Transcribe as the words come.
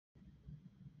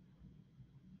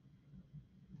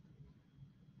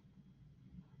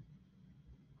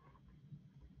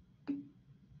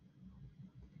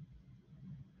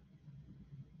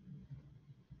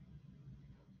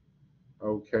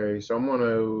Okay, so I'm going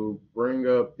to bring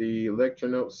up the lecture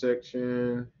notes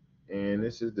section, and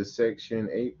this is the section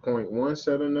 8.1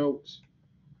 set of notes.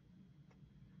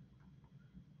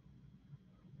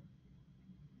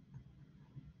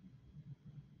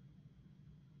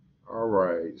 All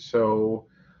right, so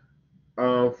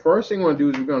first thing we're going to do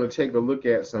is we're going to take a look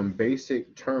at some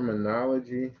basic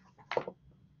terminology.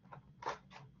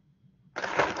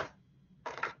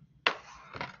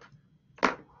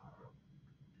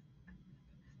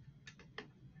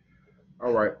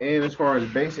 All right, and as far as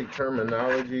basic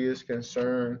terminology is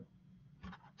concerned,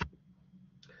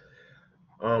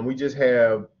 we just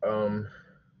have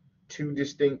two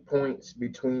distinct points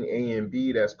between A and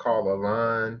B. That's called a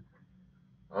line.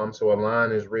 So a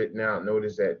line is written out.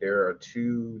 Notice that there are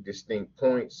two distinct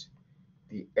points.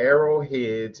 The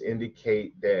arrowheads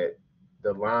indicate that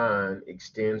the line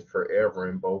extends forever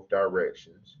in both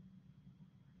directions.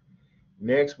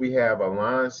 Next, we have a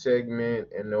line segment,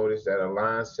 and notice that a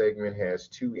line segment has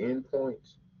two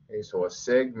endpoints. Okay, so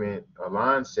a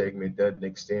line segment doesn't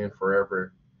extend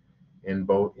forever in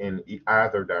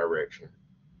either direction.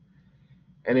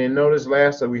 And then notice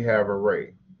lastly we have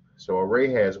array. So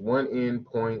array has one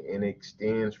endpoint and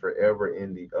extends forever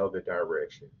in the other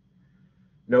direction.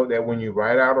 Note that when you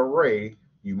write out array,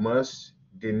 you must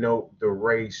denote the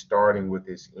ray starting with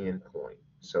its endpoint.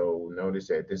 So notice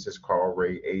that this is called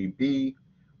ray AB.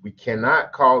 We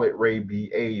cannot call it ray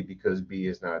BA because B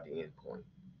is not the endpoint.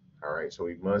 All right, so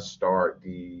we must start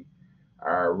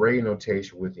our array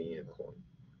notation with the endpoint.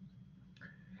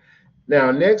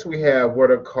 Now, next we have what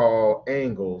are called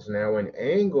angles. Now, an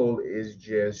angle is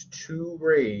just two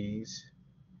rays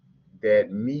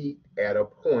that meet at a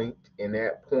point, and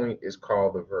that point is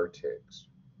called the vertex.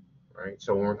 Right?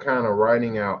 So when we're kind of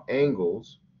writing out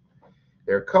angles,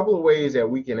 there are a couple of ways that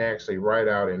we can actually write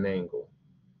out an angle.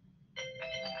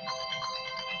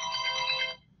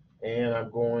 And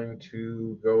I'm going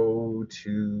to go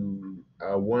to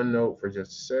OneNote for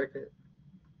just a second.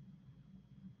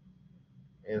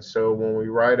 And so when we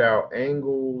write out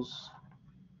angles,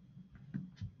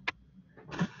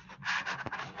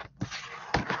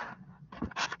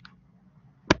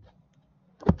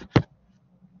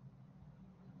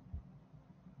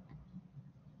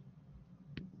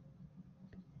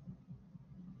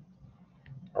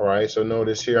 all right, so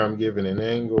notice here I'm giving an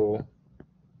angle,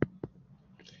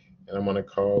 and I'm going to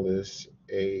call this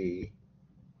A,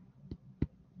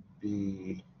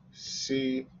 B,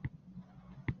 C.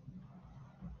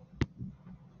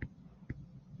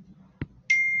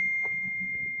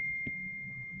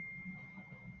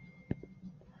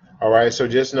 All right, so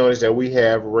just notice that we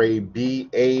have ray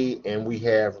BA and we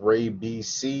have ray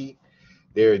BC.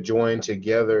 They're joined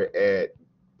together at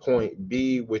point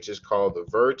B, which is called the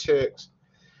vertex.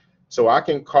 So I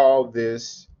can call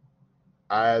this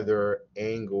either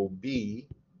angle B,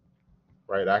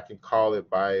 right? I can call it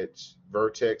by its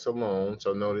vertex alone.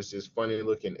 So notice this funny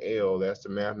looking L, that's the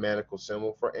mathematical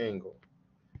symbol for angle.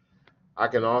 I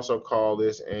can also call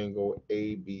this angle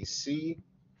ABC.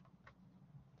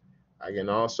 I can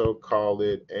also call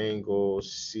it angle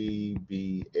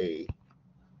CBA.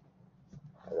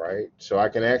 All right, so I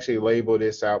can actually label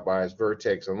this out by its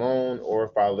vertex alone, or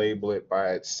if I label it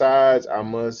by its sides, I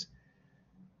must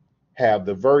have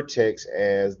the vertex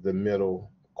as the middle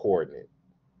coordinate.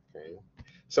 Okay.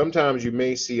 Sometimes you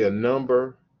may see a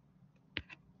number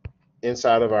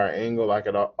inside of our angle. I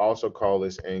could also call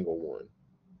this angle 1.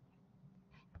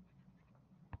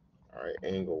 All right,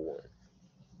 angle 1.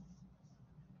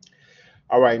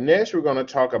 All right, next we're going to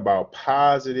talk about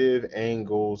positive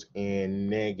angles and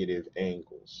negative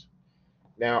angles.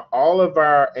 Now, all of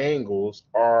our angles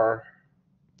are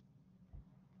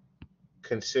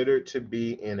considered to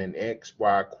be in an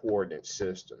XY coordinate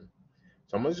system.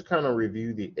 So I'm going to just kind of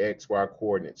review the XY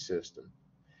coordinate system.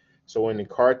 So in the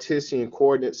Cartesian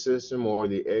coordinate system or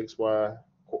the XY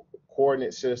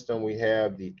coordinate system, we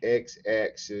have the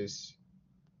x-axis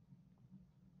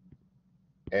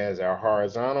as our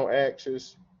horizontal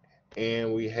axis,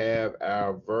 and we have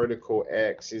our vertical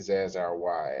axis as our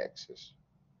y-axis.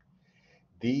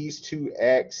 These two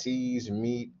axes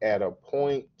meet at a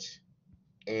point,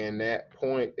 and that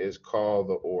point is called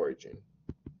the origin.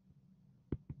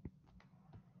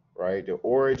 Right? The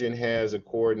origin has a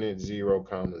coordinate 0,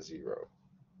 0.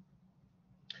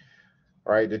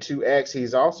 All right, the two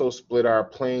axes also split our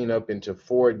plane up into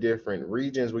 4 different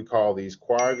regions. We call these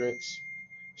quadrants.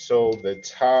 So the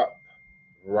top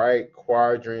right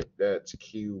quadrant, that's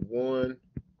Q1.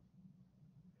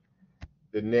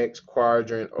 The next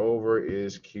quadrant over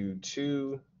is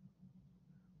Q2.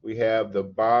 We have the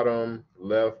bottom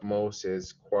leftmost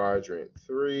as quadrant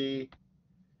 3.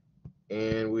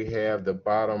 and we have the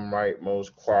bottom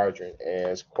rightmost quadrant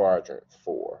as quadrant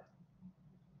 4.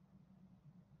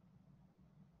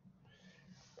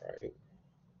 Right.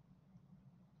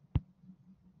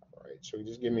 All right. So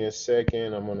just give me a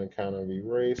second. I'm going to kind of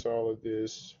erase all of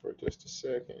this for just a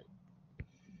second.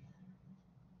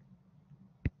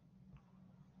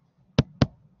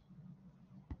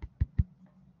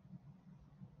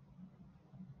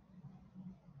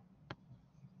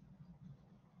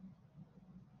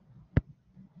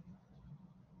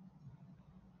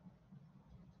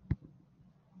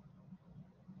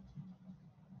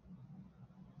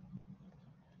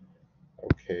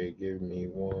 Okay, give me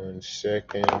 1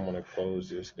 second. I'm going to close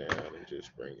this down and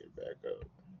just bring it back up.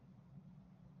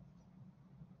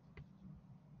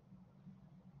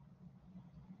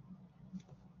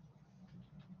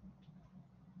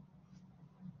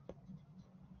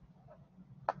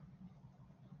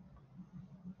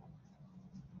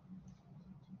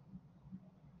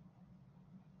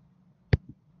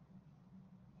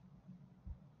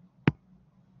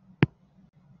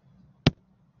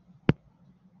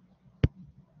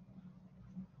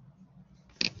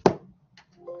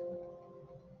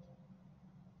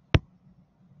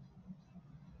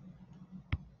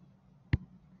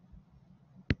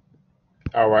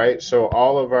 All right, so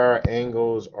all of our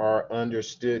angles are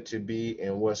understood to be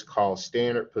in what's called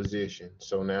standard position.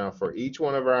 So now for each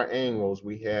one of our angles,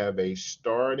 we have a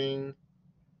starting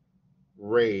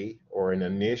ray or an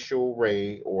initial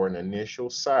ray or an initial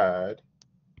side,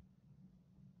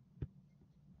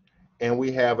 and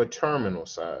we have a terminal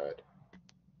side.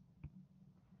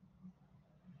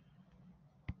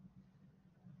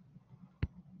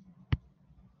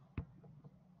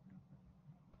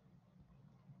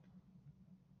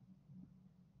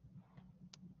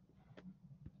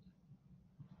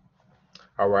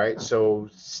 All right, so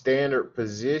standard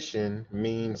position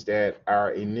means that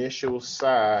our initial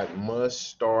side must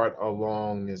start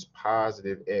along this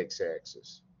positive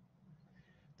x-axis.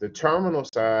 The terminal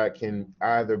side can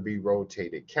either be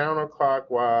rotated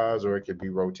counterclockwise or it can be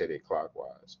rotated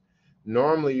clockwise.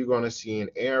 Normally, you're going to see an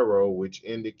arrow which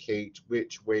indicates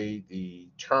which way the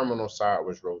terminal side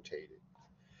was rotated.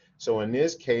 So in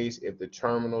this case, if the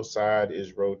terminal side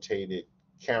is rotated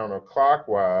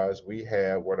counterclockwise, we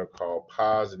have what are called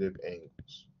positive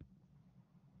angles.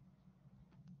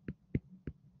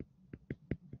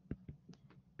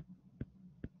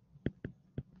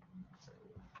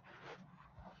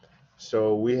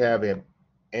 So we have an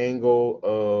angle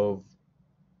of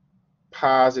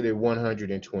positive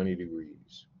 120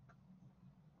 degrees.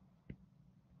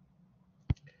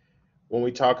 When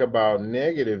we talk about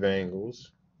negative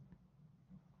angles,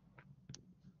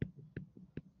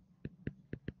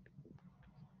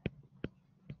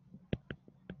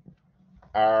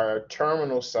 our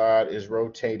terminal side is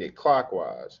rotated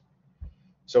clockwise.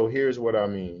 So here's what I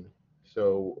mean.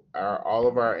 So all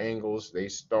of our angles,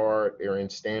 they're in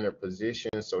standard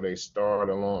position, so they start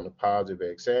along the positive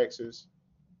x-axis.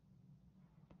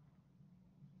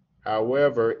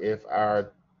 However, if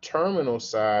our terminal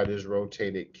side is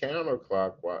rotated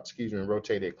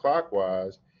rotated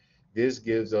clockwise, this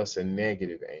gives us a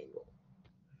negative angle.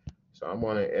 So I'm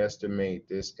going to estimate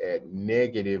this at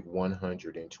negative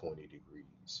 120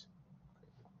 degrees.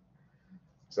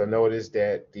 So notice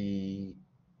that the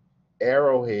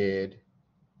arrowhead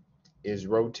is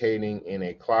rotating in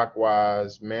a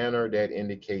clockwise manner that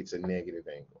indicates a negative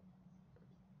angle.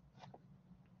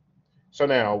 So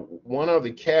now, one other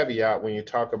caveat when you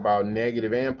talk about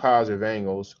negative and positive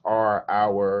angles are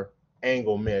our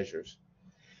angle measures.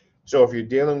 So if you're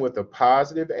dealing with a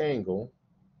positive angle,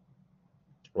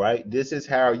 right, this is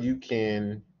how you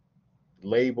can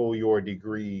label your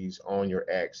degrees on your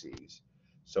axes.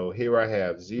 So here I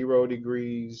have 0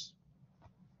 degrees.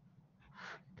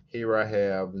 Here I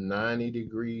have 90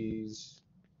 degrees.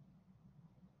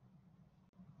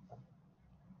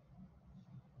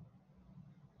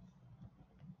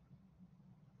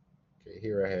 Okay,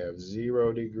 here I have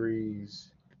 0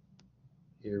 degrees.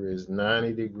 Here is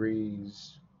 90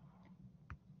 degrees,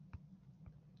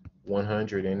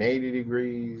 180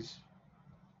 degrees,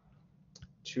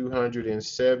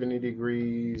 270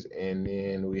 degrees, and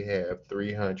then we have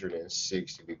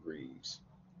 360 degrees,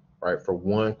 right, for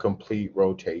one complete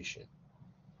rotation.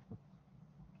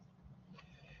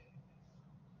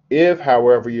 If,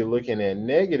 however, you're looking at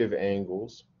negative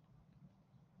angles,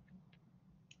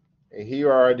 here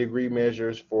are our degree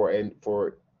measures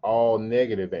for all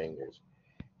negative angles.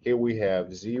 Here we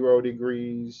have 0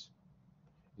 degrees.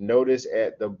 Notice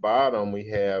at the bottom we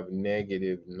have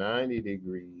negative 90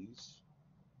 degrees.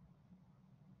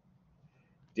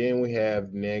 Then we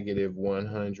have negative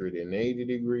 180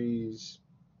 degrees.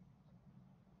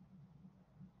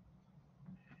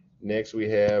 Next, we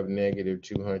have negative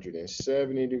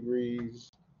 270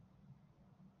 degrees.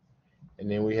 And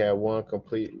then we have one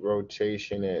complete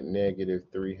rotation at negative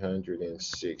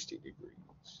 360 degrees.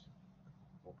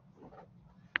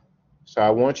 So I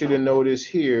want you to notice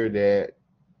here that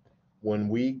when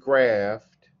we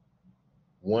graphed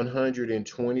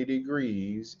 120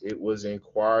 degrees, it was in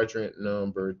quadrant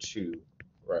number 2,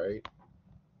 right?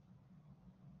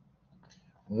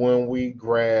 When we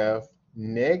graph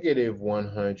negative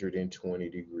 120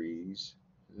 degrees,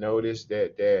 notice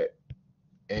that that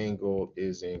angle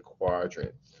is in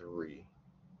quadrant 3.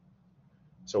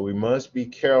 So we must be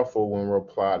careful when we're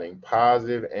plotting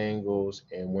positive angles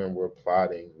and when we're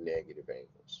plotting negative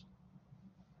angles.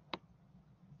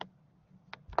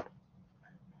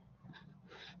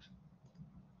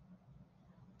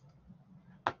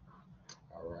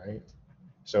 All right.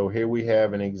 So here we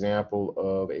have an example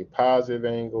of a positive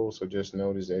angle. So just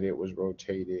notice that it was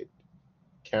rotated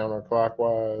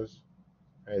counterclockwise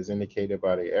as indicated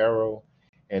by the arrow.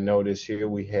 And notice here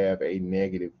we have a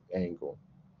negative angle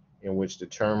in which the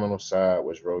terminal side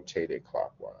was rotated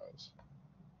clockwise.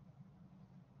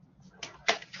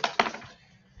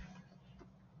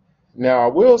 Now, I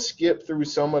will skip through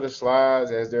some of the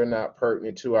slides as they're not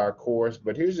pertinent to our course,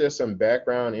 but here's just some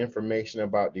background information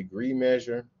about degree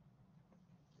measure.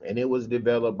 And it was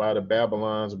developed by the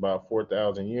Babylons about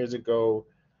 4,000 years ago.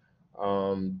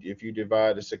 If you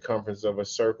divide the circumference of a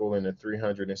circle into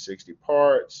 360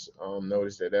 parts,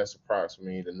 notice that that's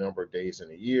approximately the number of days in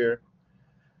a year.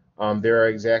 There are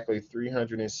exactly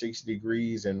 360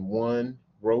 degrees in one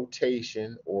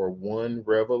rotation or one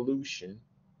revolution.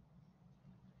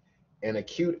 An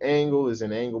acute angle is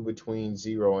an angle between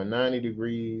 0 and 90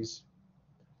 degrees.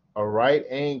 A right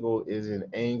angle is an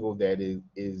angle that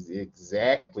is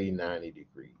exactly 90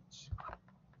 degrees.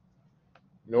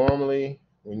 Normally,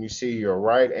 when you see your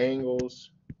right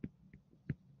angles,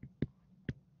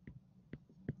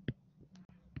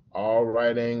 all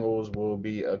right angles will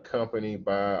be accompanied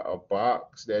by a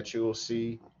box that you'll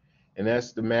see, and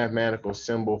that's the mathematical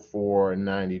symbol for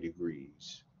 90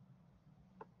 degrees.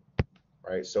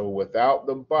 Right? So without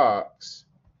the box,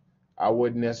 I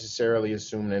wouldn't necessarily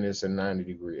assume that it's a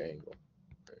 90-degree angle.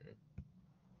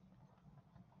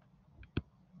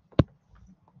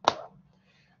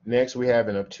 Next, we have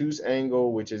an obtuse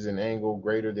angle, which is an angle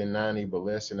greater than 90 but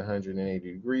less than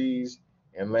 180 degrees.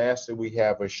 And lastly, we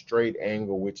have a straight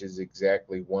angle, which is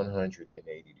exactly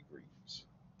 180 degrees.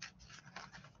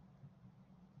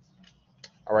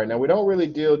 All right, now we don't really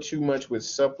deal too much with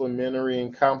supplementary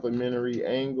and complementary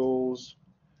angles.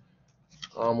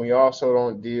 We also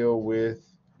don't deal with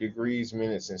degrees,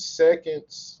 minutes, and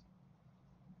seconds,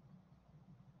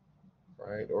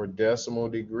 right, or decimal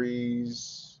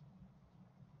degrees.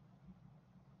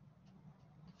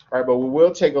 All right, but we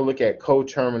will take a look at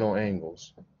coterminal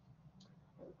angles.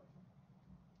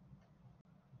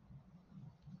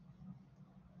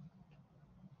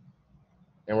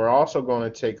 And we're also going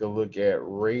to take a look at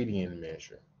radian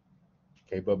measure.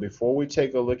 Okay, but before we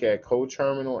take a look at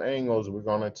coterminal angles, we're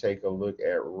going to take a look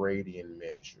at radian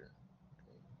measure.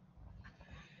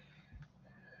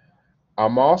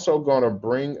 I'm also going to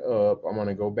bring up, I'm going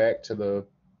to go back to the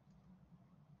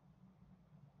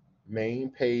main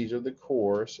page of the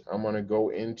course. I'm going to go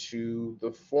into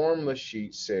the formula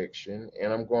sheet section,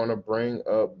 and I'm going to bring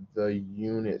up the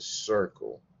unit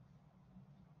circle.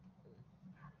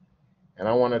 And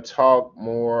I want to talk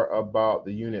more about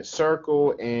the unit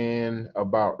circle and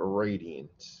about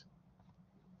radians.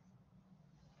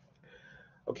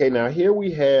 Okay, now here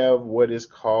we have what is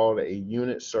called a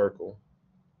unit circle.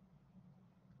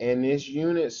 And this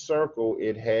unit circle,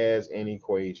 it has an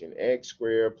equation, x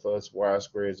squared plus y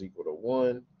squared is equal to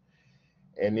 1.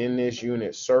 And in this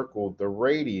unit circle, the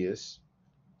radius,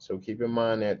 so keep in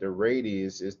mind that the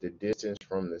radius is the distance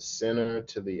from the center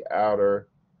to the outer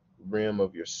rim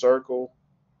of your circle.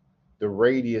 The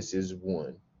radius is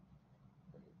 1.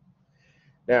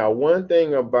 Now, one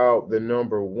thing about the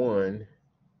number 1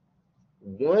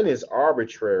 is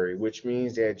arbitrary, which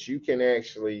means that you can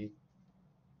actually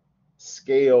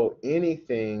scale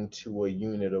anything to a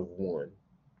unit of 1,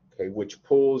 okay, which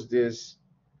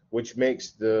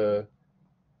makes the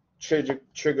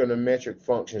trigonometric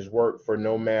functions work for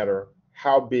no matter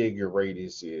how big your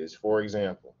radius is. For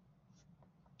example,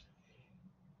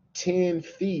 10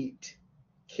 feet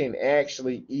can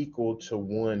actually equal to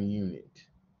 1 unit.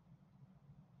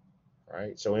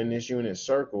 Right? So in this unit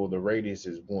circle, the radius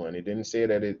is 1. It didn't say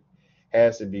that it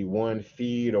has to be 1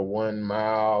 feet or 1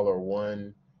 mile or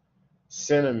 1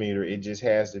 centimeter. It just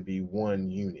has to be 1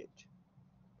 unit.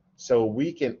 So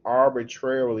we can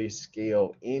arbitrarily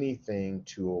scale anything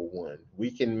to a 1. We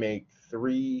can make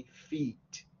 3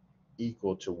 feet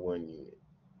equal to 1 unit.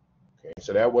 Okay,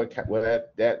 so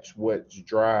that's what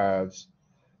drives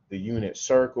the unit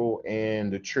circle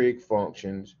and the trig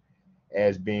functions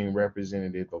as being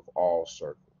representative of all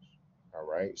circles. All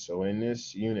right, so in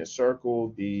this unit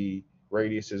circle, the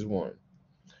radius is 1.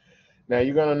 Now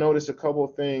you're going to notice a couple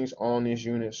of things on this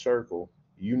unit circle.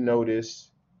 You notice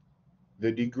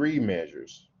the degree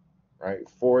measures, right?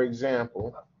 For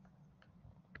example,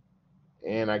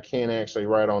 and I can't actually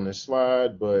write on this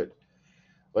slide, but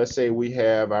let's say we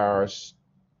have our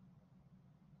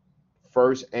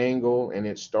first angle and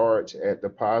it starts at the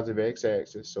positive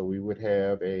x-axis, so we would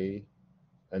have a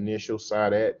initial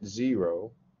side at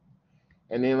 0.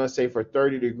 And then let's say for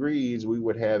 30 degrees, we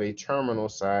would have a terminal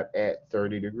side at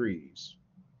 30 degrees.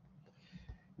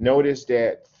 Notice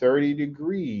that 30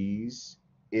 degrees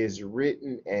is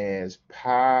written as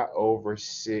pi over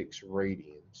 6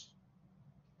 radians.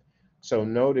 So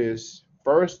notice,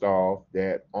 first off,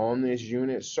 that on this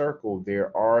unit circle,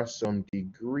 there are some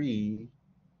degree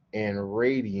and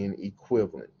radian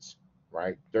equivalents,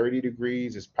 right? 30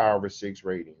 degrees is pi over 6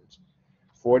 radians.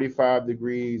 45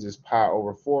 degrees is pi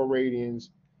over 4 radians.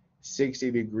 60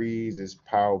 degrees is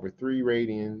pi over 3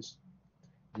 radians.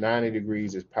 90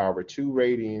 degrees is pi over 2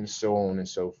 radians, so on and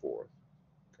so forth.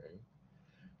 Okay.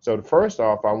 So first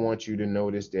off, I want you to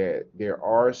notice that there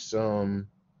are some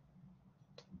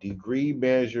degree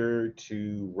measure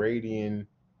to radian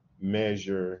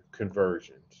measure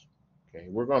conversions. Okay.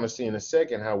 We're going to see in a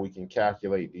second how we can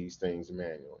calculate these things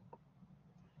manually.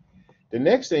 The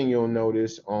next thing you'll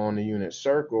notice on the unit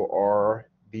circle are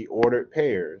the ordered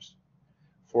pairs.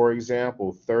 For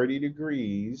example, 30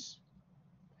 degrees,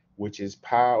 which is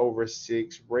pi over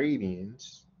 6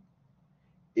 radians,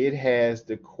 it has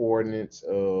the coordinates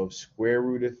of square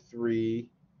root of 3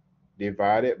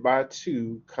 divided by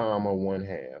 2, comma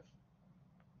 1/2.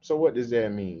 So what does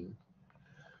that mean?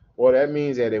 Well, that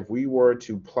means that if we were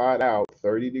to plot out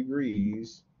 30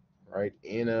 degrees, right,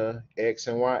 in a x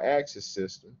and y axis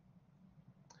system,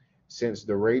 since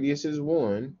the radius is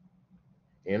 1,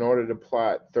 in order to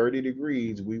plot 30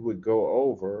 degrees, we would go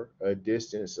over a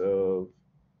distance of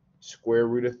square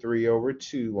root of 3 over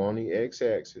 2 on the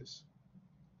x-axis.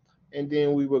 And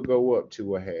then we would go up to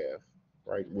 1/2,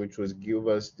 right, which would give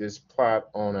us this plot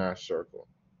on our circle.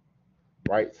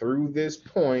 Right through this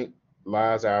point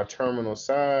lies our terminal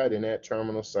side, and that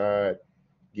terminal side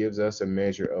gives us a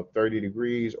measure of 30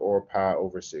 degrees or pi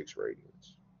over 6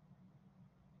 radians.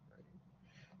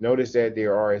 Notice that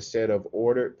there are a set of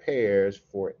ordered pairs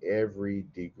for every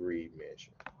degree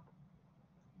measure.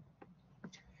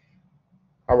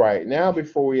 All right, now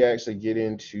before we actually get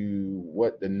into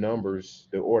what the numbers,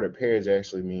 the ordered pairs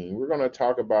actually mean, we're going to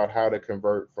talk about how to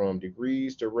convert from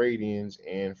degrees to radians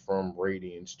and from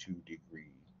radians to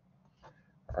degrees.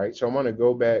 All right, so I'm going to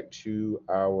go back to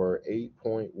our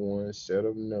 8.1 set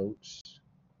of notes.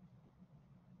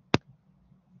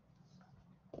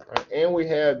 Right, and we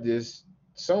have this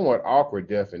somewhat awkward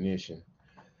definition.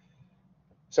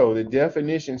 So the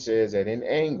definition says that an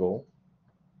angle,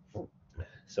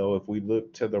 so if we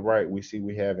look to the right, we see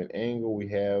we have an angle. We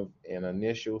have an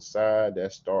initial side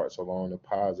that starts along the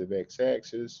positive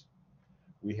x-axis.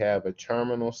 We have a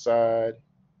terminal side.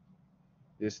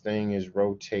 This thing is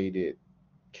rotated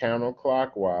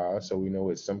counterclockwise, so we know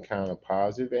it's some kind of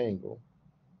positive angle.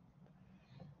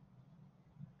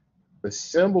 The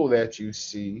symbol that you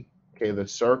see, okay, the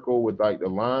circle with like the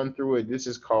line through it, this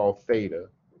is called theta.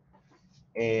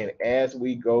 And as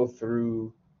we go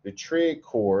through the trig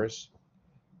course,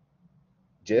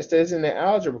 just as in the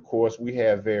algebra course, we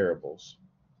have variables.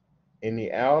 In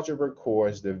the algebra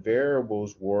course, the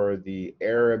variables were the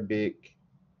Arabic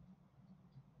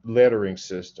lettering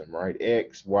system, right?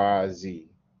 X, Y, Z.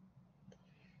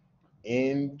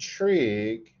 In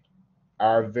trig,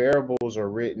 our variables are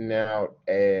written out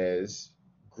as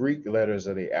Greek letters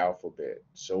of the alphabet.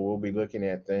 So we'll be looking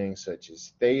at things such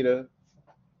as theta,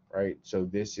 right? So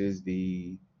this is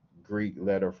the Greek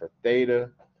letter for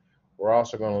theta. We're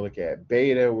also going to look at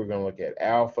beta. We're going to look at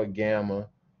alpha, gamma.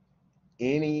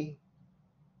 Any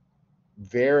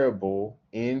variable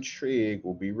in trig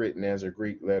will be written as a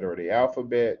Greek letter of the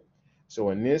alphabet. So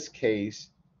in this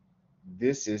case,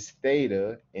 this is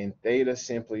theta, and theta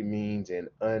simply means an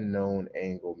unknown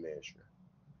angle measure.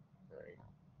 Right?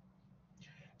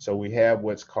 So we have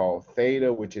what's called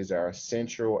theta, which is our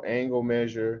central angle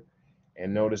measure.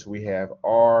 And notice we have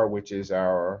r, which is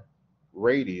our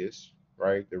radius,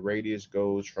 right? The radius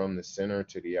goes from the center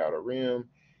to the outer rim.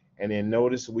 And then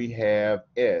notice we have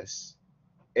s.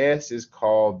 S is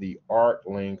called the arc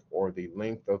length, or the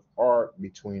length of arc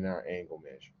between our angle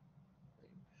measure.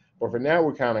 But for now,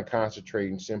 we're kind of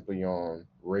concentrating simply on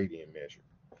radian measure.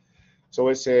 So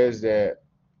it says that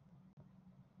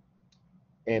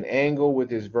an angle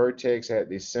with its vertex at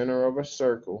the center of a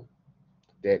circle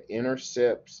that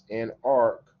intercepts an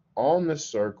arc on the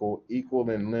circle equal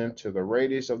in length to the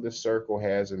radius of the circle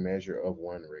has a measure of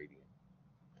 1 radian.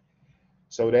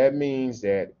 So that means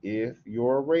that if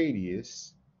your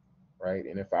radius, right,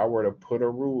 and if I were to put a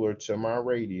ruler to my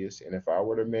radius, and if I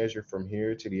were to measure from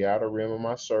here to the outer rim of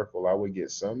my circle, I would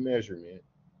get some measurement.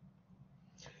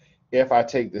 If I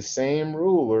take the same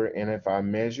ruler and if I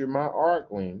measure my arc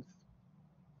length,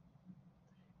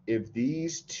 if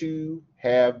these two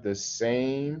have the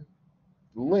same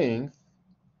length,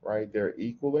 right, they're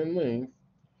equal in length,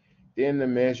 then the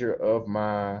measure of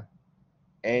my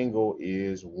angle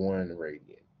is 1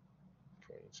 radian.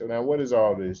 Okay, so now what does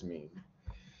all this mean?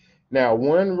 Now,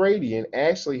 1 radian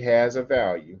actually has a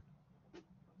value.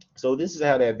 So this is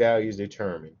how that value is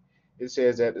determined. It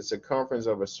says that the circumference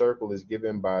of a circle is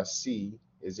given by C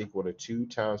is equal to 2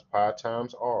 times pi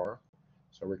times r.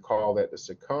 So recall that the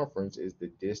circumference is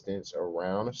the distance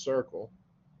around a circle,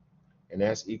 and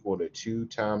that's equal to 2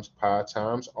 times pi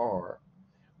times r,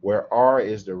 where r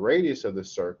is the radius of the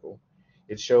circle.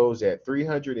 It shows that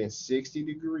 360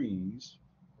 degrees,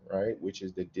 right, which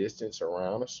is the distance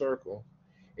around a circle,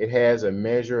 it has a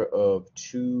measure of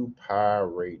 2 pi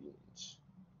radians,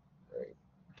 right?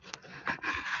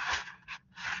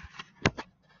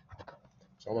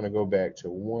 So I'm going to go back to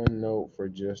OneNote for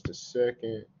just a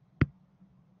second.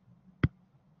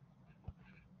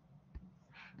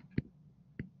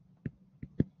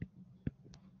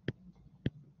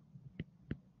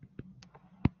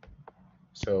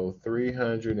 So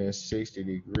 360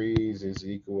 degrees is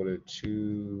equal to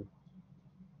 2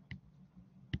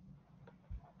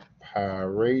 pi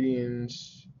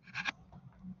radians.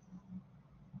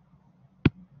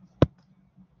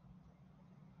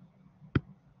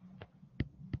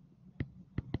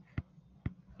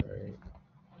 Right.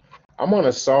 I'm going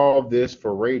to solve this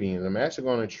for radians. I'm actually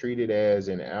going to treat it as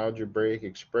an algebraic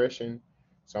expression.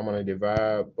 So I'm going to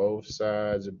divide both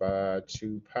sides by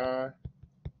 2 pi.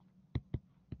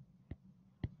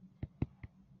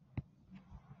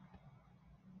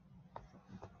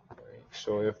 Right.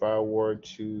 So if I were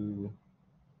to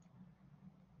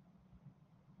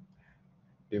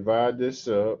divide this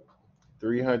up,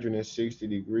 360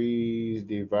 degrees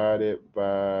divided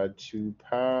by 2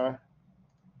 pi.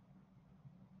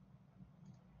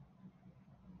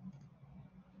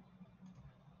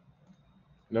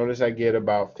 Notice I get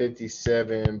about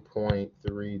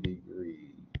 57.3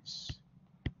 degrees.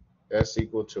 That's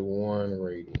equal to 1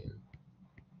 radian.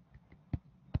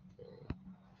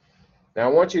 Now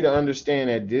I want you to understand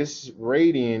that this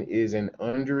radian is an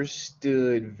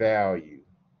understood value.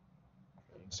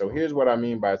 So here's what I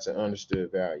mean by it's an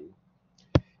understood value.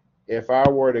 If I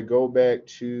were to go back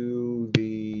to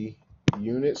the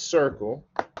unit circle,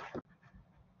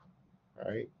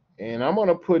 right, and I'm going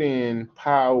to put in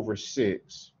pi over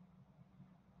 6.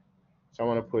 So I'm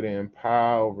going to put in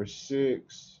pi over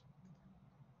 6.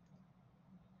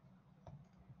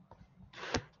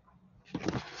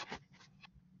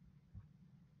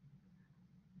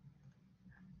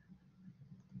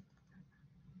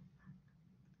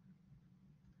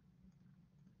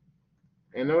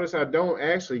 And notice I don't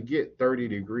actually get 30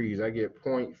 degrees. I get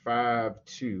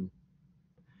 0.52.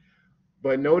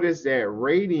 But notice that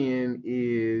radian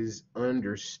is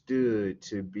understood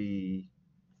to be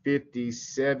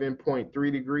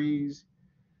 57.3 degrees.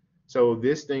 So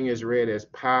this thing is read as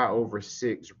pi over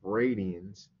 6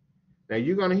 radians. Now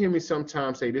you're going to hear me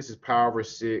sometimes say this is pi over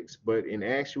 6, but in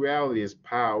actuality it's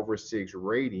pi over 6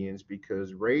 radians,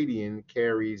 because radian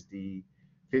carries the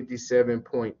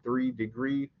 57.3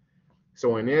 degree.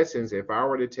 So in essence, if I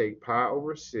were to take pi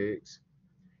over 6,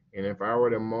 and if I were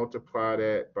to multiply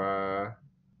that by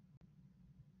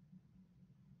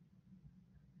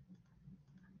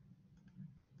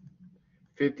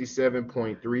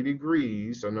 57.3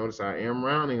 degrees, so notice I am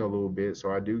rounding a little bit,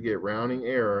 so I do get rounding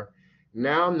error.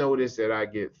 Now notice that I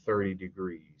get 30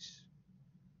 degrees,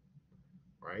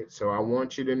 right? So I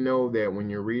want you to know that when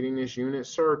you're reading this unit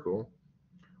circle,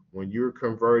 when you're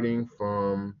converting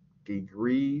from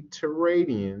degree to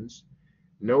radians,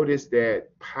 notice that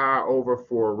pi over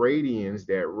 4 radians,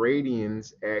 that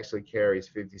radians actually carries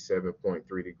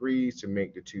 57.3 degrees to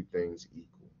make the two things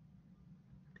equal.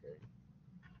 Okay.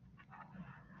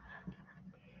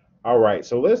 All right,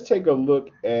 so let's take a look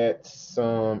at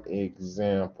some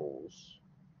examples.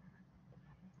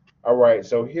 All right,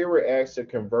 so here we're asked to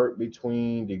convert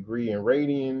between degree and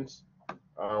radians.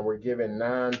 we're given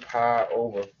 9 pi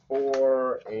over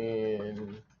 4,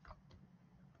 and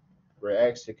we're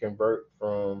asked to convert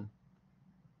from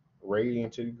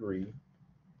radian to degree.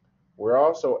 We're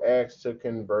also asked to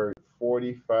convert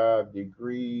 45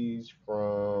 degrees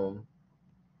from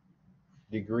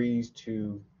degrees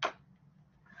to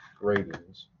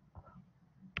radians.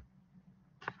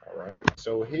 All right,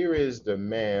 so here is the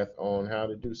math on how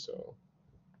to do so.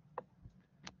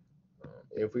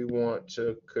 If we want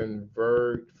to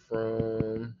convert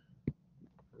from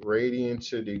radian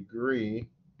to degree,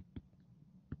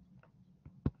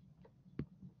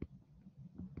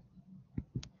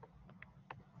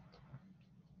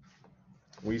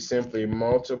 we simply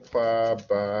multiply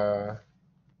by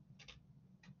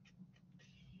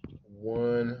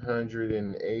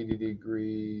 180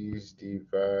 degrees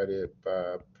divided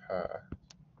by pi.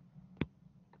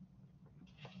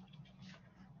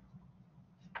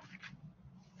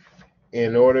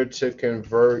 In order to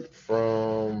convert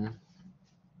from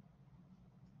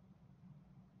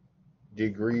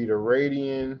degree to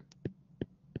radian,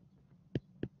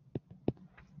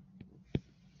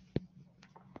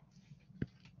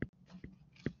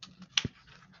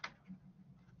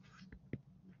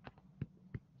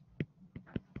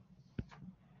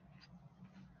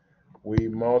 we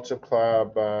multiply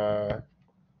by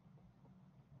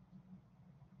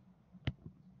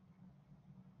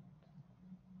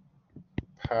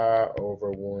pi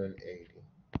over 180.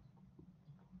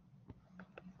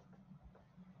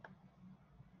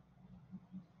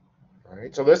 All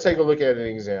right, so let's take a look at an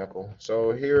example.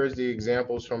 So here is the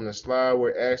examples from the slide.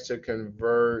 We're asked to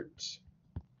convert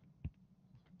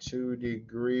to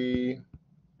degree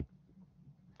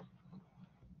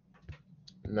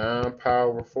 9 pi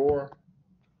over 4.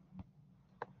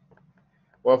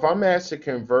 Well, if I'm asked to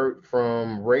convert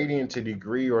from radian to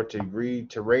degree or degree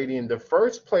to radian, the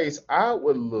first place I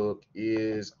would look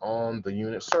is on the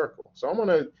unit circle. So I'm going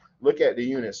to look at the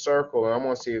unit circle, and I'm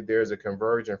going to see if there's a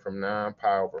conversion from 9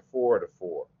 pi over 4 to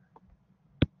 4.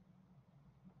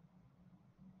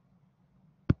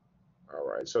 All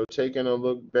right, so taking a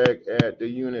look back at the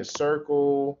unit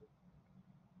circle,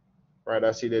 right,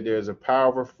 I see that there's a pi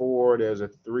over 4, there's a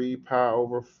 3 pi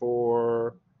over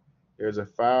 4, there's a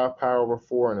 5 pi over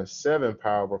 4 and a 7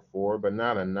 pi over 4, but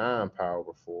not a 9 pi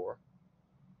over 4.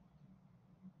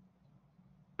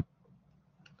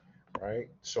 Right,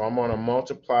 so I'm going to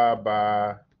multiply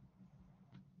by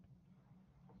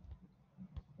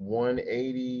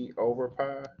 180 over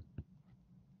pi.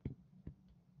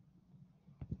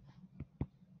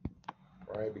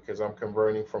 Right, because I'm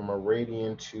converting from a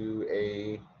radian to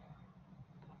a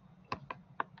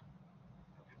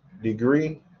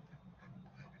degree.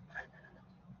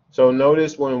 So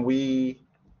notice when we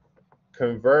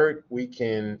convert, we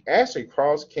can actually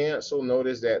cross cancel.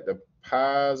 Notice that the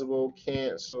pi's will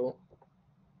cancel.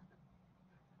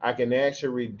 I can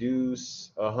actually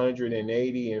reduce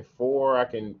 180 and 4. I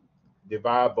can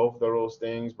divide both of those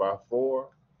things by 4.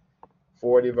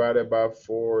 4 divided by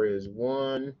 4 is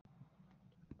 1.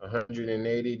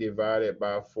 180 divided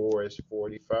by 4 is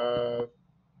 45.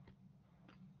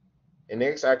 And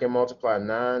next I can multiply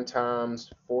 9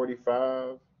 times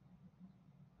 45,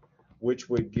 which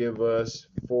would give us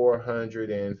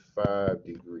 405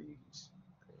 degrees.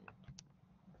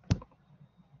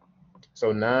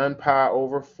 So 9 pi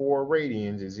over 4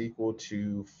 radians is equal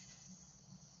to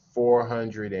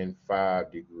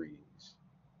 405 degrees.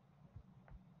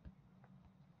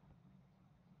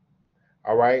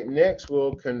 All right, next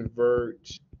we'll convert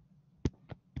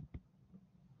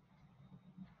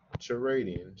to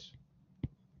radians.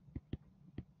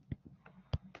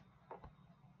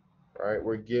 All right,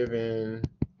 we're given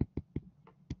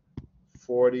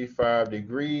 45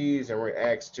 degrees and we're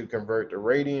asked to convert to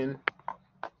radian.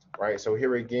 Right, so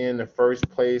here again, the first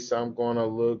place I'm going to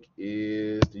look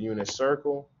is the unit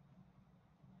circle.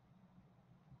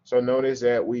 So notice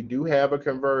that we do have a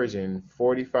conversion.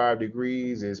 45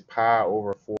 degrees is pi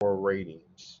over 4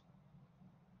 radians.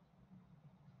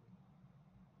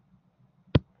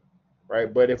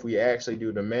 Right, but if we actually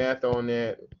do the math on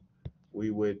that, we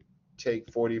would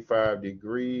take 45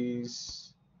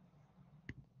 degrees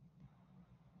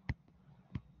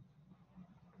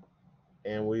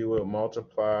and we would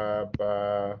multiply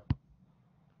by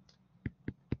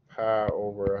pi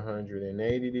over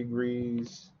 180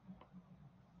 degrees.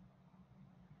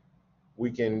 We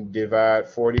can divide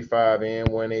 45 and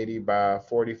 180 by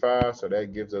 45, so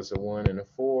that gives us a 1 and a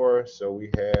 4. So we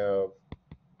have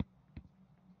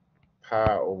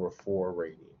pi over 4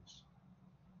 radians.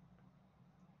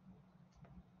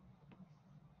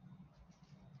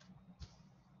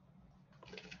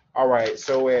 All right,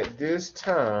 so at this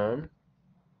time,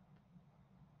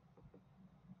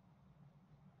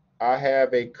 I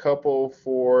have a couple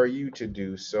for you to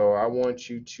do. So I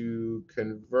want you to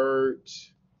convert,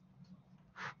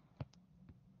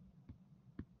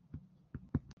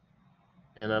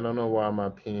 and I don't know why my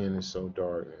pen is so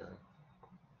dark now.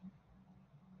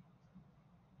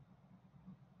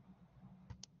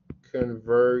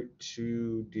 Convert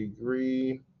to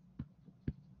degree.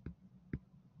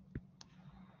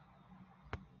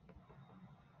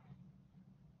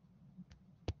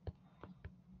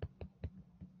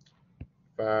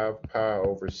 Five pi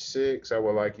over 6. I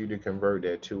would like you to convert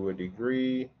that to a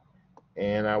degree.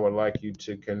 And I would like you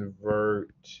to convert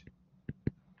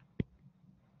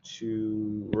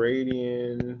to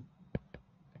radian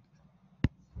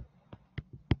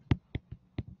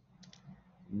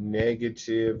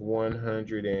negative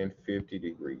 150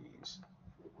 degrees.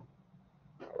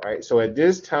 All right, so at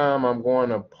this time, I'm going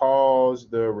to pause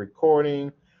the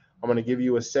recording. I'm going to give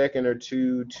you a second or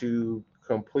two to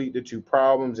complete the two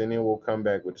problems, and then we'll come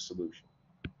back with the solution.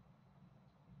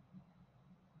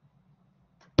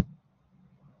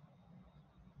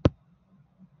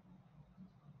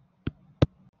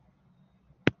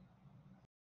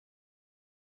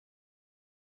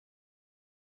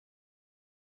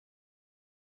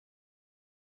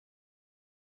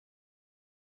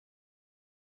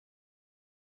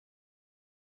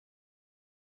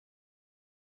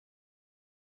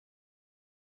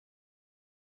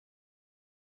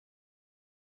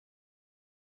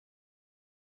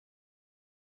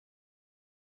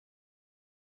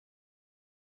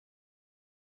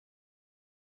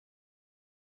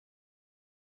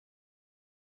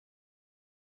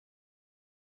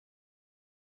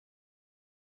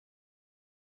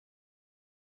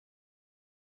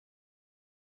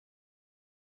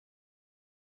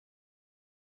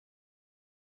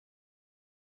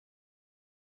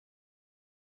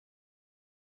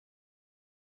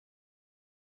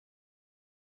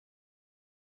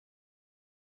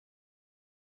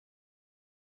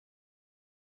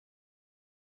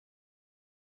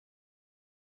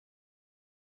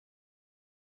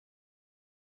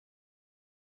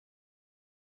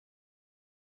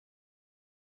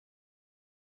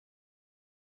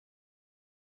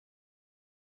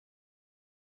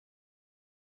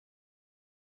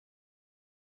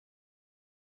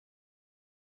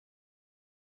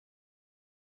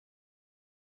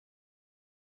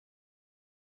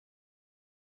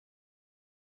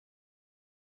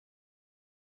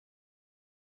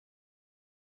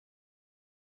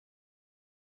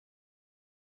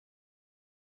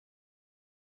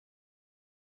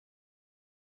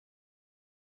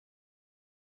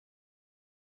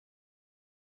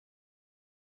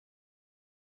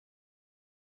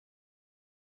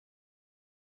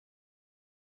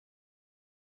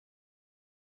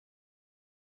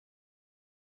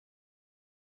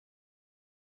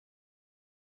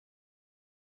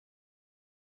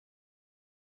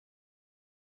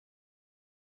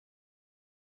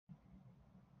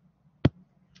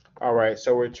 All right,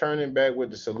 so we're turning back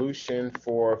with the solution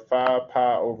for 5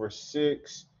 pi over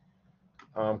 6.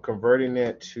 Converting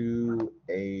that to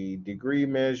a degree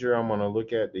measure, I'm going to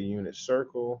look at the unit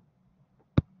circle.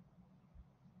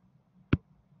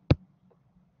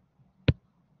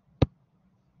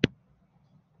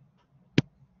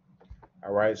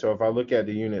 All right, so if I look at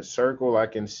the unit circle, I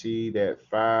can see that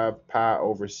 5 pi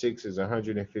over 6 is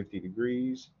 150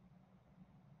 degrees.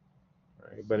 All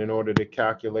right, but in order to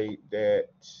calculate that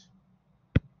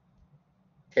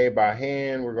k by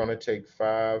hand, we're going to take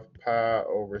 5 pi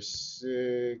over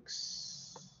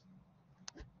 6.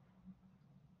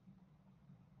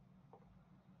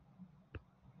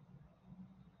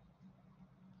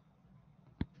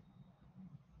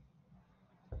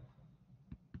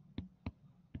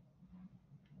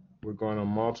 We're going to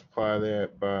multiply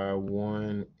that by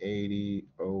 180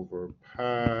 over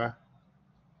pi.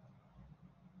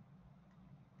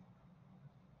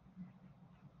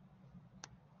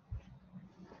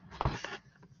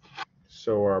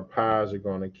 So our pi's are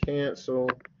going to cancel.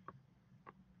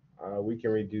 We can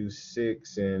reduce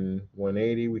 6 and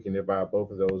 180. We can divide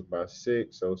both of those by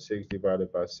 6. So 6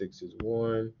 divided by 6 is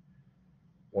 1.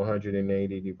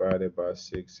 180 divided by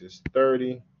 6 is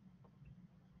 30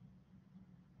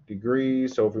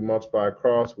 degrees. So if we multiply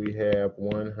across, we have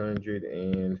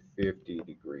 150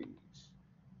 degrees.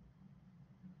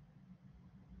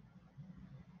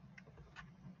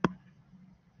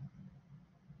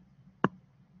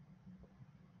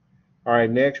 All right,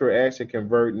 next we're asked to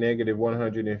convert negative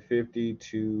 150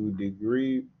 to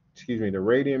degree, the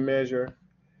radian measure.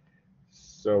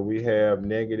 So we have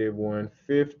negative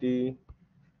 150.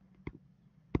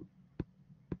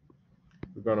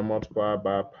 We're going to multiply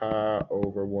by pi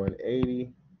over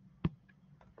 180.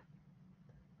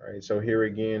 right? So here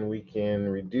again, we can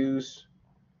reduce,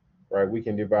 right? We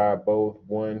can divide both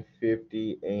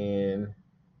 150 and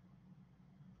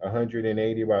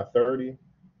 180 by 30,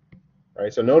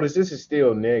 right? So notice this is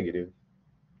still negative.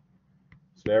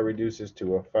 So that reduces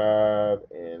to a 5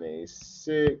 and a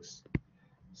 6.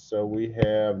 So we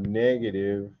have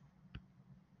negative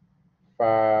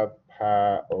 5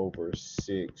 pi over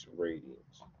 6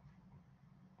 radians.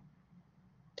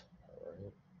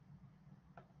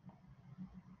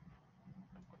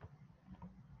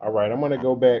 All right, I'm going to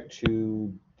go back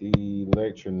to the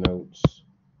lecture notes.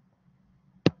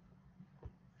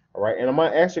 All right, and I'm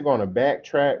actually going to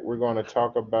backtrack. We're going to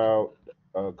talk about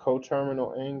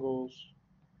coterminal angles.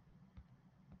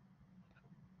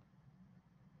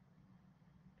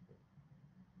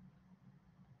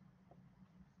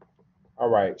 All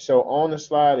right, so on the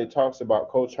slide, it talks about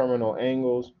coterminal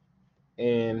angles,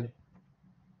 and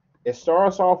it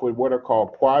starts off with what are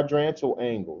called quadrantal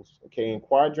angles. Okay, and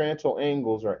quadrantal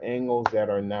angles are angles that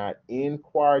are not in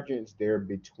quadrants, they're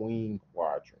between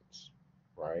quadrants,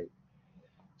 right?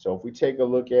 So if we take a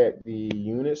look at the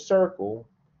unit circle,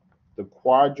 the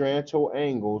quadrantal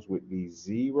angles would be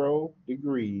 0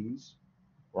 degrees,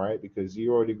 right? Because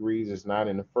 0 degrees is not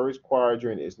in the first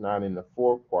quadrant, it's not in the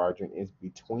fourth quadrant, it's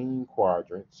between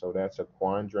quadrants. So that's a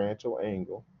quadrantal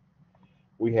angle.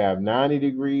 We have 90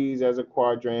 degrees as a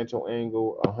quadrantal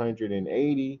angle,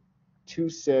 180,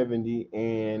 270,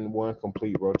 and one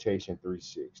complete rotation,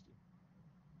 360.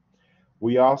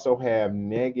 We also have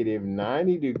negative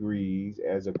 90 degrees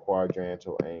as a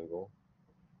quadrantal angle,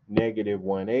 negative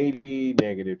 180,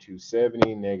 negative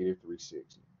 270, negative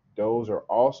 360. Those are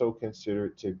also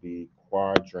considered to be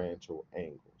quadrantal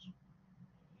angles.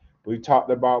 We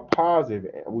talked about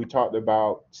positive, we talked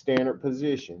about standard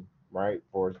position, right?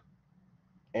 For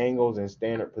angles in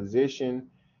standard position,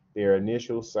 their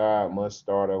initial side must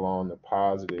start along the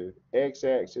positive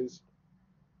x-axis,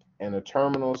 and the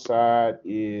terminal side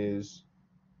is,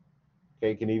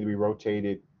 okay, can either be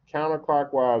rotated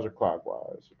counterclockwise or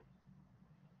clockwise.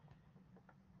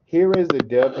 Here is the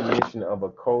definition of a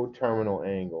coterminal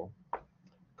angle.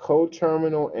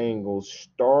 Coterminal angles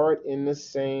start in the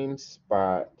same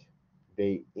spot,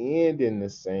 they end in the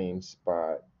same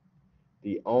spot.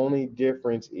 The only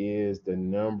difference is the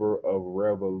number of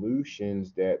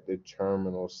revolutions that the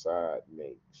terminal side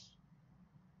makes.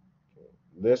 Okay.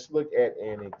 Let's look at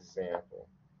an example.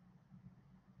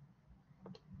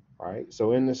 All right,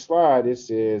 so in the slide it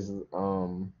says,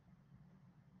 well,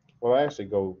 I actually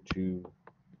go to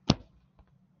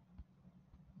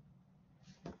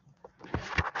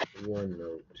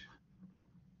OneNote.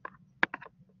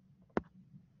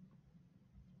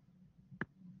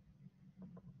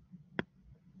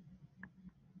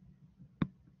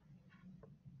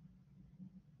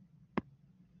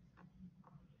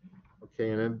 Okay,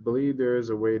 and I believe there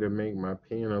is a way to make my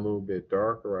pen a little bit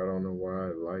darker. I don't know why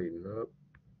it lightened up.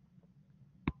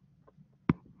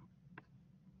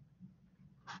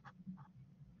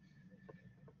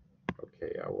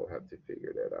 Okay, I will have to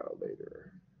figure that out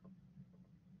later.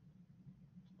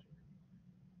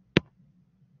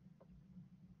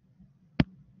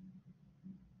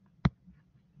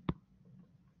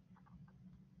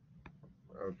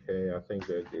 Okay, I think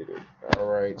that did it. All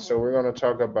right, so we're going to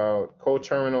talk about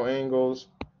coterminal angles.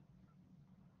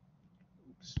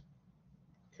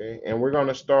 Okay, and we're going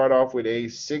to start off with a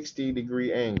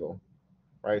 60-degree angle,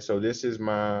 right? So this is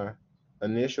my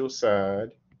initial side,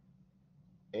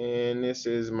 and this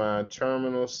is my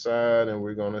terminal side, and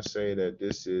we're going to say that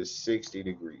this is 60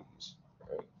 degrees,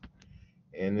 right?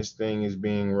 And this thing is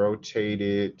being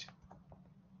rotated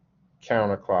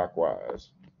counterclockwise,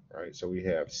 right? So we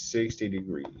have 60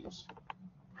 degrees.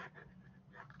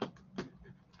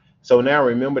 So now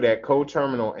remember that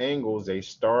coterminal angles, they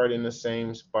start in the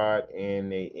same spot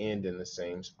and they end in the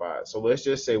same spot. So let's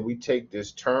just say we take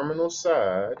this terminal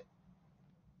side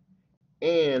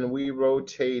and we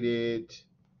rotate it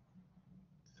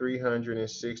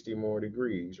 360 more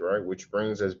degrees, right? Which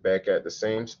brings us back at the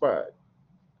same spot.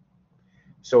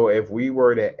 So if we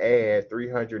were to add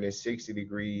 360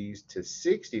 degrees to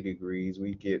 60 degrees,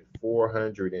 we get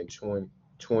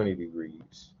 420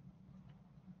 degrees.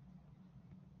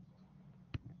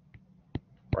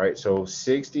 Right, so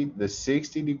the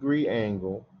 60 degree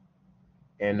angle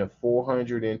and the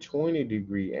 420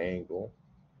 degree angle,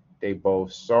 they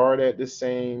both start at the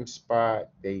same spot,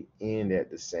 they end at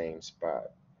the same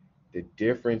spot. The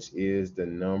difference is the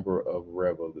number of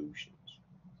revolutions.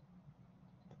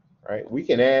 Right, we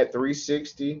can add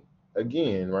 360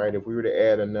 again, right? If we were to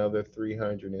add another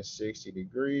 360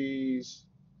 degrees,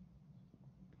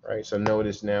 right? So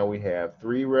notice now we have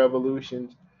 3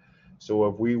 revolutions. So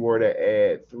if we were to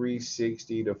add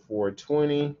 360 to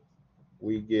 420,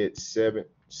 we get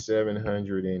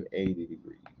 780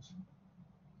 degrees.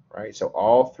 Right? So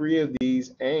all three of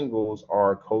these angles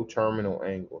are coterminal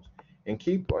angles. And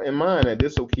keep in mind that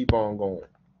this will keep on going.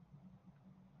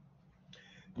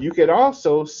 You could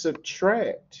also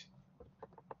subtract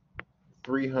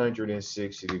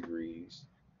 360 degrees.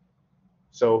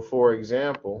 So for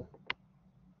example,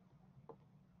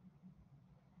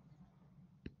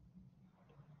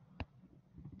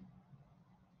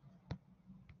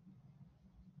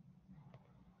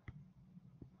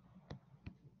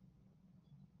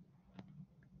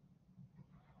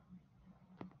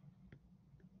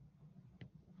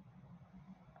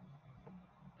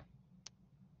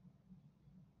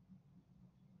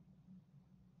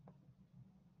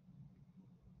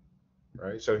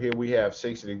 right? So here we have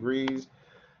 60 degrees.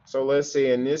 So let's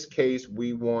say in this case,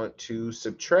 we want to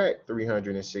subtract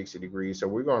 360 degrees. So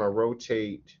we're going to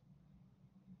rotate.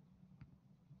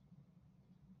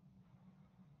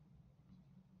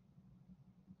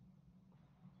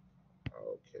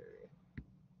 Okay.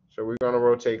 So we're going to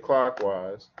rotate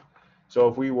clockwise. So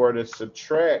if we were to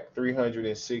subtract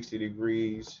 360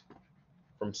 degrees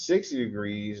from 60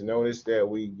 degrees, notice that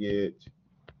we get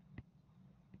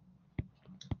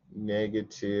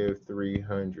negative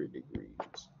 300 degrees.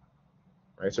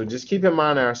 Right, so just keep in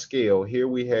mind our scale. Here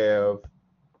we have,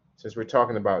 since we're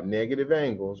talking about negative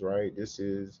angles, right, this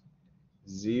is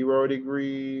 0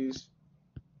 degrees,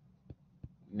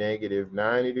 negative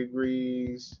 90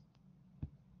 degrees,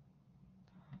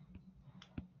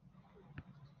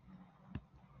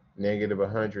 negative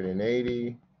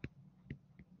 180,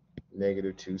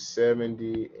 negative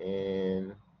 270,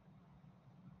 and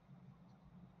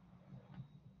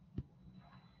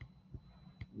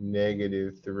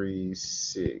negative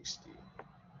 360.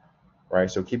 Right,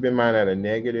 so keep in mind that a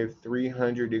negative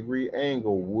 300-degree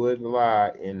angle would lie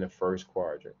in the first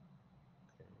quadrant.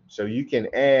 So you can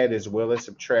add as well as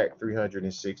subtract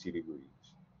 360 degrees.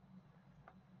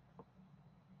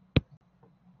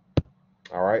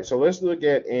 All right, so let's look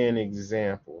at an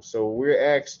example. So we're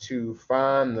asked to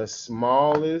find the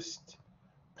smallest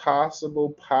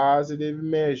possible positive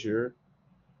measure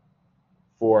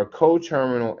for a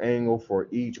coterminal angle for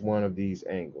each one of these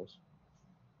angles.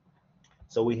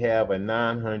 So we have a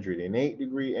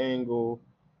 908-degree angle,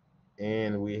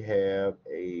 and we have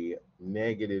a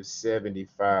negative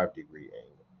 75-degree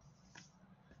angle.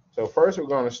 So first we're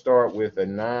going to start with a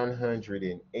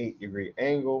 908-degree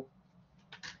angle,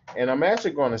 and I'm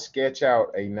actually going to sketch out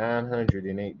a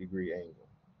 908-degree angle.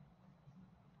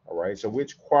 All right, so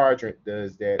which quadrant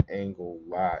does that angle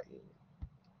lie in?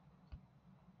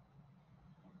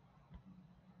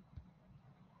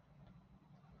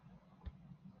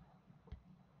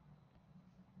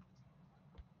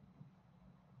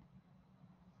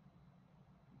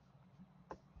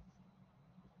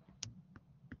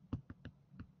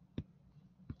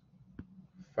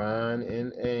 Find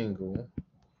an angle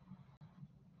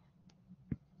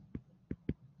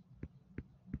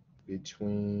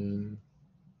between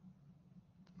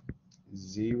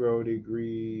 0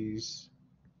 degrees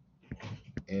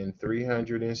and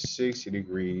 360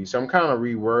 degrees. So I'm kind of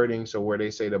rewording. So where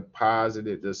they say the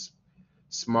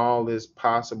smallest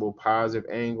possible positive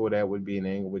angle, that would be an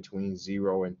angle between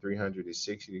 0 and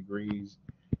 360 degrees.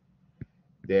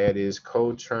 That is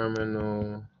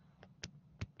coterminal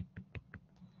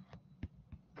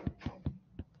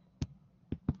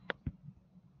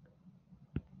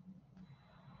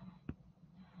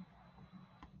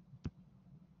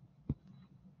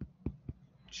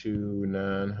to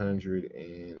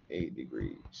 908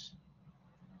 degrees.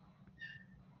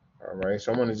 All right,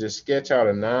 so I'm going to just sketch out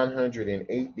a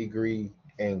 908-degree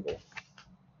angle.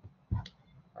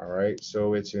 All right,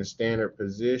 so it's in standard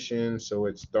position, so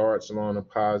it starts along the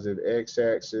positive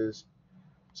x-axis.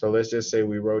 So let's just say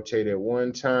we rotate it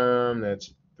one time,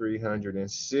 that's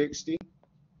 360.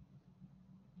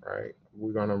 Right,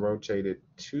 we're going to rotate it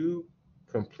 2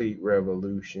 complete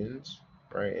revolutions,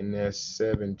 right, and that's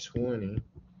 720.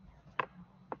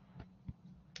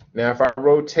 Now, if I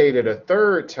rotate it a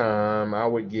third time, I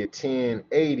would get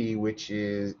 1080, which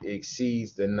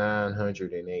exceeds the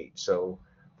 908. So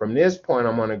from this point,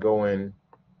 I'm going to go in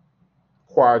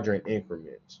quadrant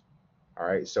increments. All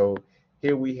right, so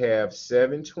here we have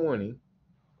 720.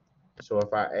 So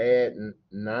if I add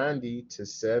 90 to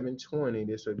 720,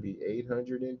 this would be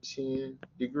 810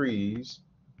 degrees,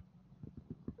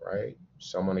 right?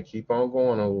 So I'm going to keep on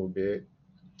going a little bit.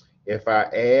 If I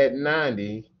add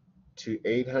 90 to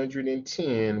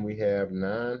 810, we have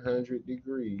 900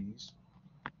 degrees,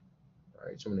 All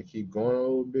right, so I'm going to keep going a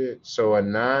little bit. So a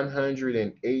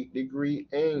 908-degree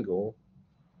angle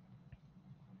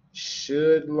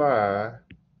should lie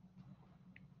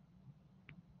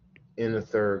in the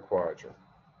third quadrant.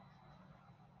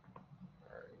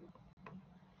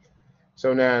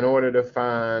 So now in order to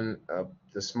find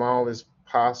the smallest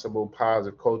possible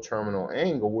positive coterminal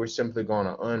angle, we're simply going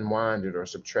to unwind it or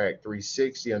subtract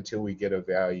 360 until we get a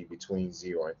value between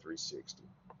 0 and 360.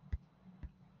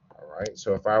 All right,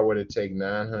 so if I were to take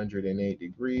 908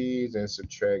 degrees and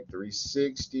subtract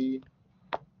 360,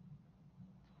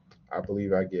 I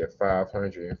believe I get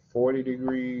 540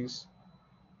 degrees.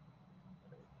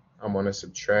 I'm going to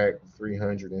subtract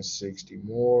 360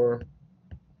 more,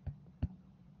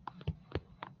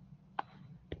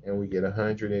 and we get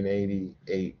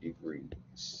 188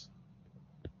 degrees.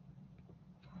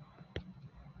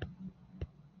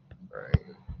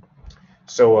 Right.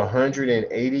 So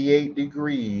 188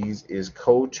 degrees is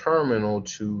coterminal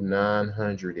to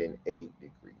 908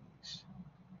 degrees.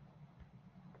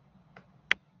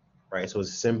 Right, so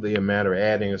it's simply a matter of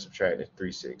adding or subtracting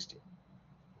 360.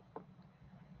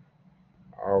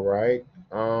 All right.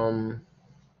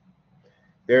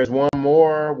 There's one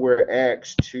more. We're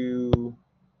asked to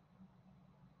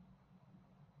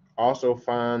also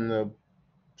find the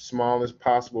smallest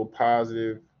possible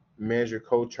positive measure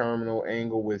coterminal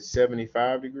angle with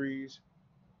 75 degrees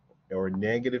or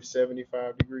negative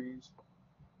 75 degrees.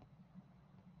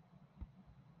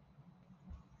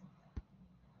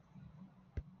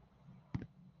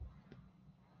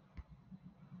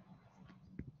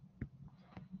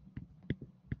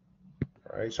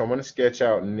 All right, so I'm going to sketch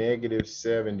out negative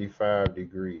 75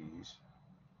 degrees.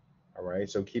 All right,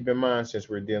 so keep in mind, since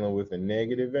we're dealing with a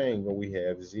negative angle, we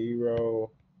have 0,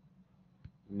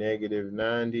 negative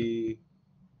 90,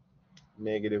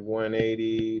 negative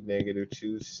 180, negative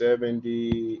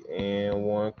 270, and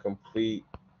one complete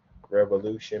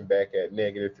revolution back at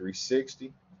negative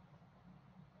 360.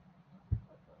 All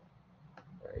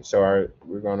right, so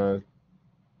we're going to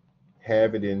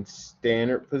have it in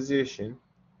standard position.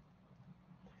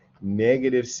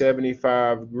 Negative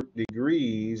 75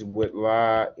 degrees would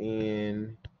lie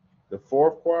in the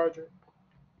fourth quadrant.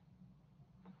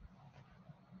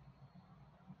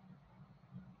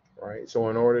 Right, so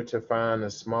in order to find the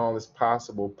smallest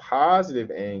possible positive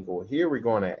angle, here we're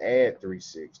going to add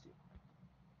 360.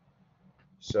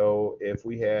 So if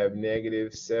we have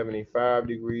negative 75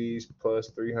 degrees plus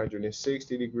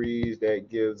 360 degrees, that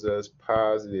gives us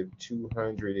positive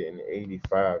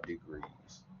 285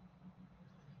 degrees,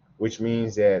 which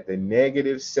means that the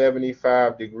negative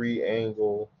 75 degree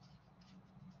angle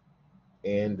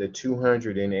and the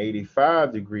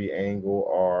 285 degree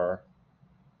angle are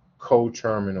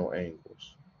coterminal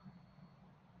angles.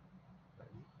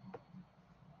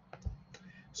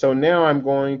 So now I'm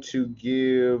going to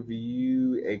give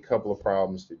you a couple of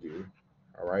problems to do.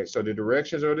 All right, so the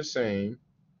directions are the same.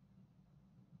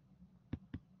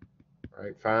 All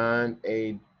right, find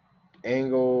a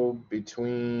angle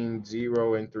between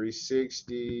 0 and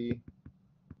 360.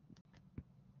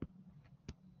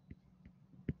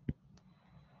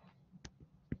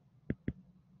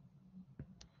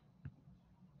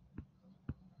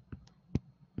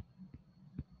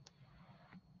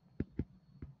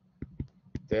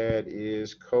 That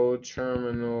is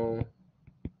coterminal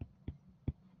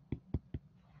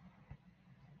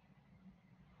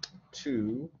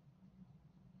to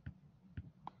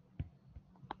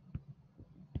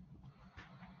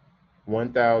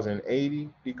 1080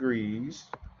 degrees.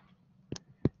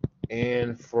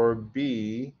 And for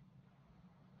B,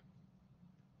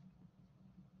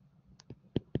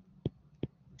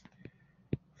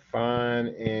 find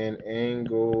an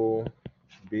angle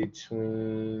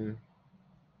between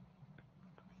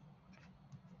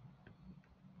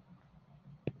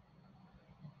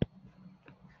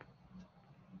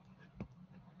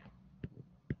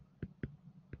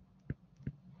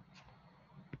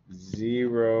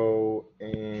 0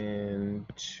 and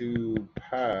 2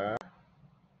 pi.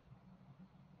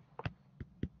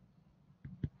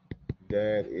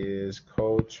 That is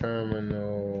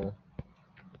coterminal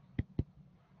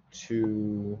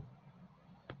to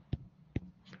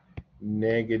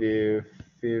negative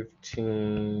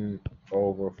 15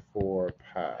 over 4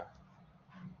 pi.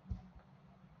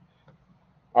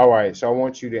 All right, so I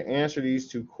want you to answer these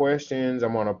two questions.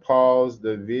 I'm going to pause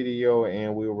the video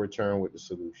and we'll return with the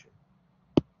solution.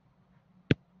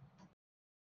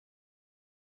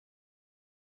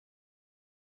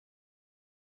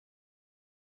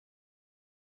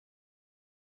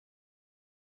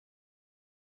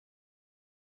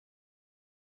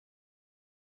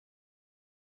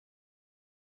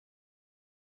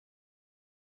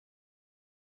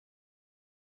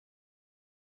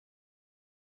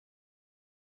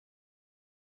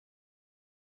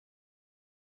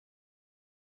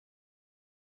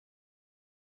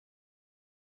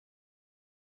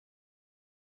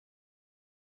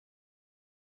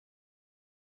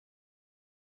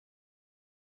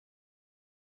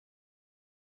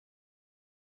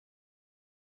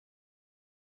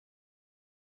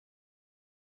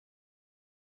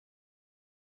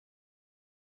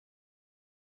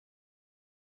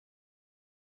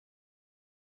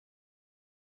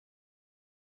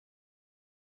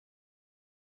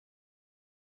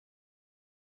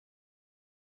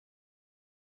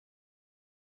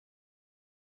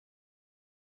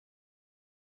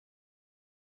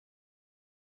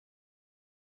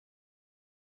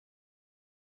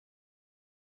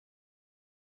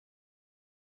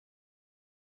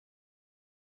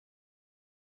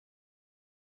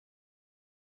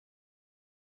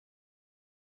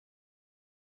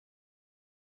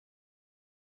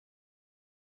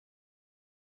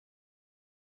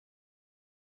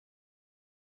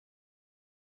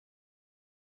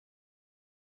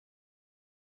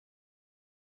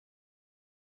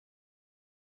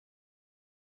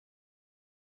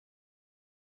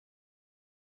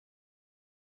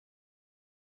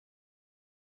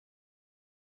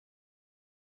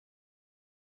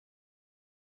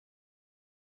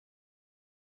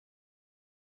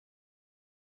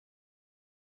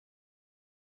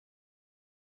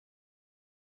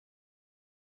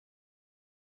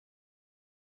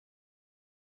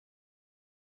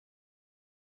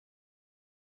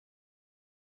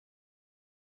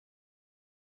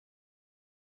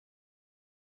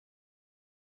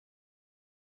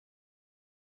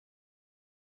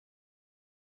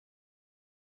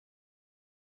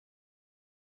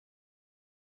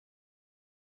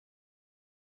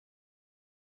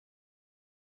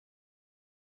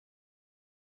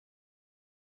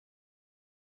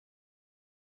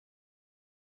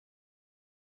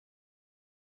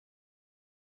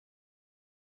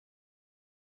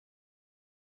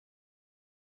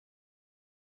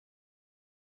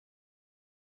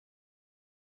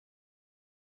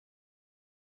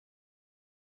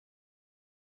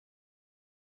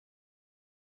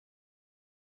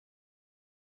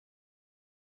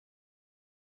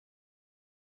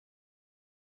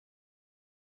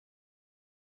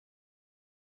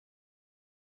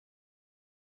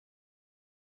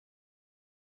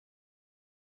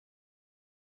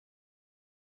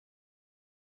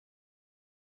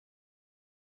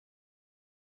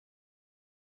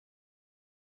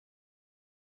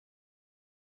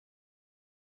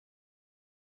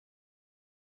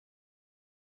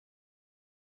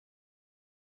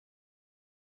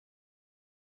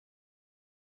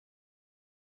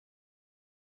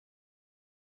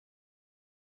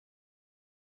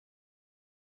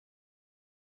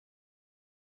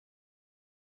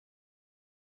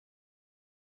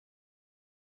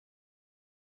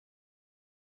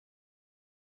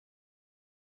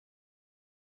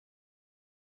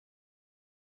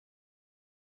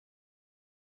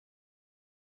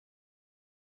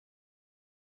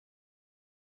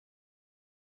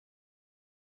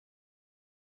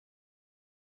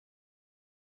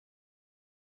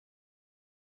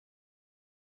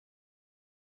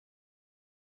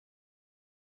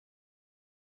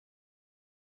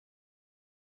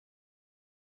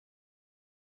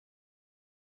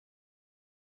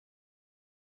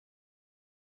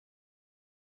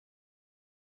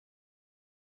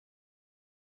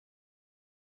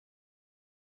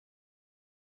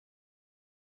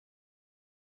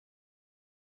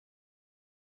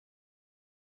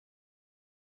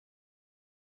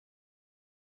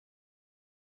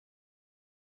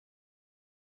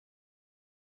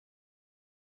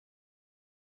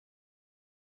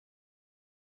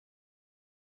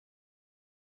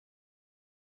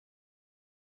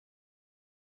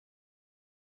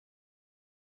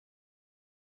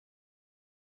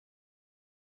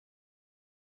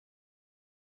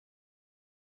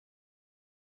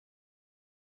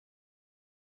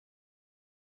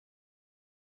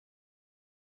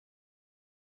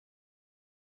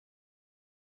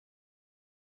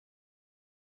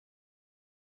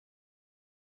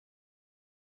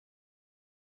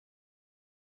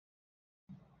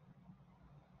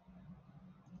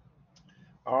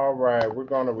 All right, we're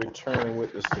going to return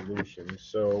with the solution.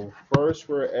 So first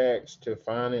we're asked to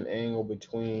find an angle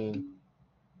between,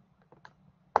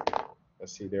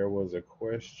 let's see, there was a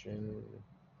question.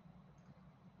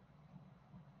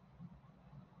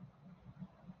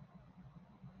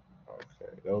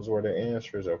 Okay, those were the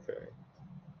answers. Okay.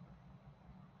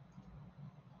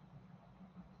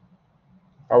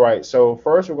 All right, so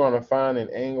first we're going to find an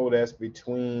angle that's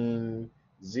between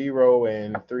 0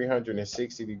 and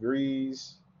 360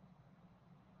 degrees.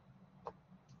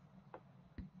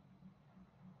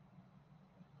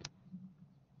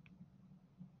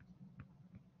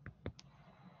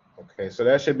 Okay, so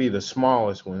that should be the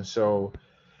smallest one. So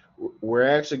we're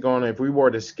actually going to, if we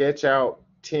were to sketch out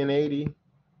 1080,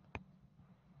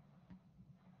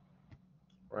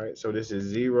 right? So this is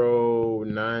 0,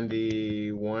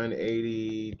 90,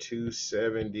 180,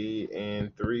 270,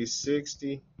 and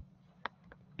 360,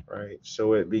 right?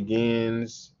 So it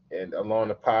begins and along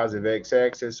the positive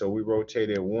x-axis. So we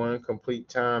rotate it one complete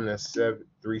time, that's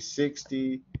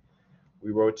 360.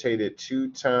 We rotate it two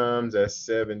times, that's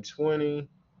 720.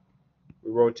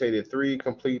 We rotate it three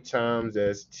complete times,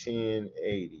 that's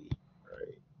 1080,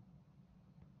 right?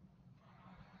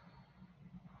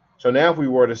 So now if we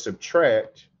were to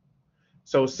subtract,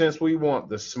 so since we want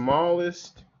the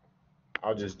smallest,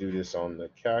 I'll just do this on the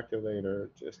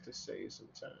calculator just to save some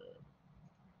time.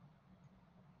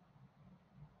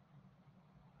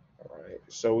 All right,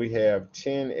 so we have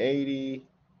 1080.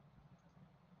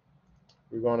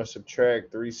 We're going to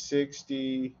subtract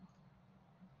 360,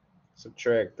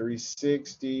 subtract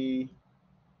 360.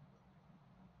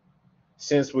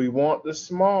 Since we want the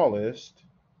smallest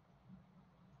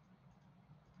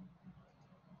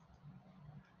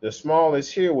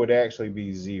here would actually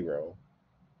be 0.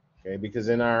 Okay, because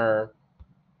in our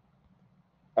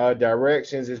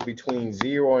directions is between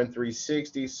 0 and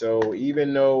 360. So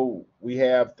even though we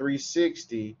have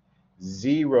 360,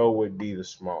 0 would be the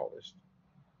smallest.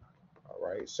 All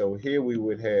right, so here we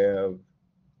would have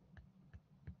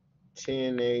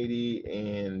 1080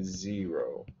 and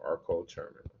 0, our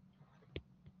coterminal.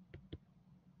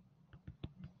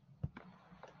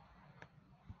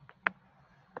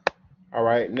 All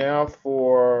right, now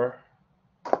for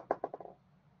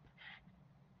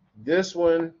this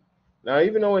one, now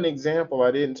even though in example I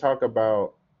didn't talk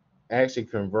about actually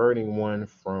converting one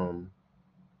from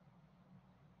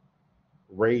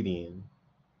radian,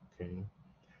 okay?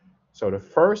 So the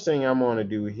first thing I'm going to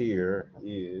do here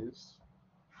is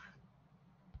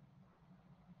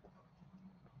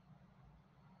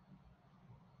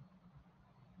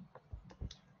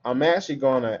I'm actually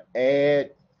going to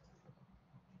add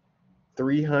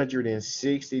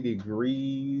 360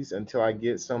 degrees until I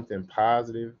get something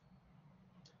positive.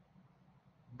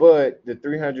 But the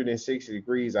 360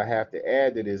 degrees I have to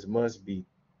add to this must be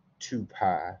 2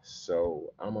 pi.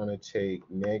 So I'm going to take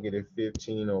negative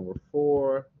 15 over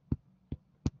 4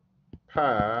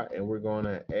 pi, and we're going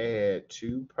to add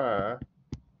 2 pi.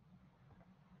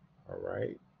 All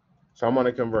right. So I'm going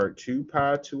to convert 2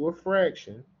 pi to a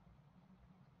fraction.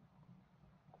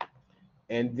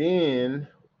 And then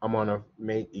I'm going to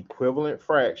make equivalent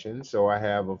fractions. So I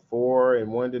have a 4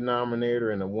 in one denominator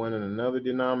and a 1 in another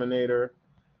denominator.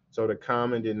 So the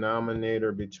common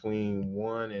denominator between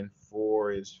 1 and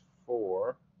 4 is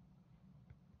 4.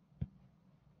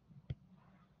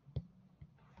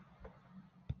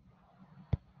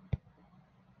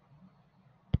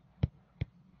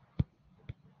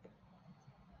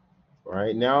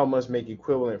 Right, now I must make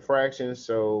equivalent fractions.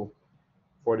 So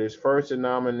for this first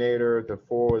denominator, the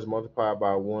 4 is multiplied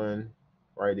by 1,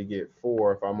 right, to get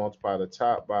 4. If I multiply the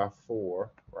top by 4,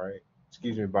 right,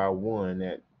 excuse me, by 1,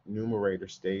 that numerator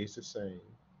stays the same.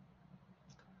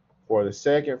 For the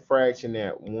second fraction,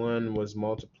 that 1 was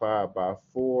multiplied by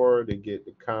 4. To get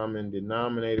the common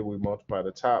denominator, we multiply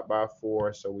the top by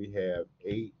 4, so we have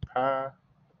 8 pi.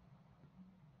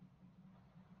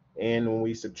 And when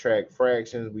we subtract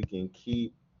fractions, we can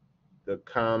keep the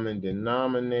common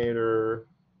denominator,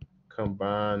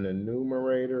 combine the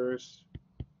numerators.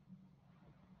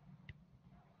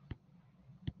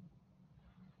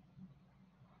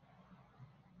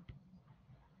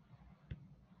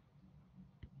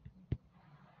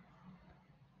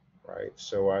 Right,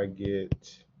 so I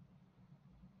get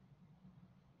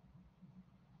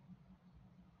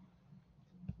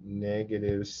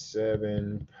negative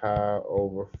 7 pi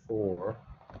over 4.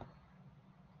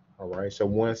 All right, so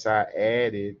once I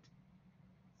added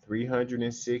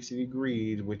 360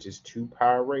 degrees, which is 2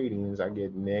 pi radians, I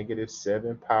get negative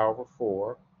 7 pi over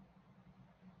 4.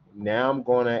 Now I'm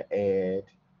going to add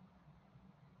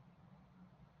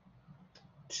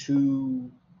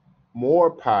 2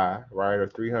 more pi, right, or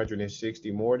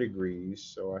 360 more degrees.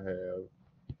 So I have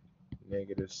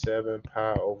negative 7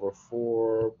 pi over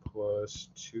 4 plus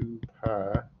 2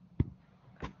 pi,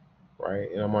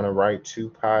 right? And I'm going to write 2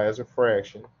 pi as a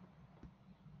fraction.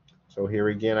 So here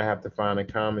again, I have to find a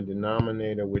common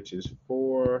denominator, which is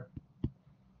 4.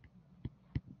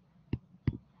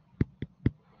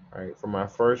 Right, for my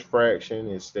first fraction,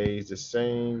 it stays the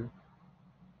same.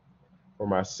 For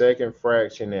my second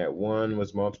fraction, that 1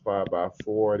 was multiplied by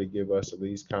 4 to give us the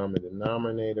least common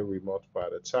denominator. We multiply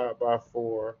the top by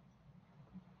 4.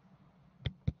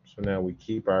 So now we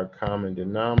keep our common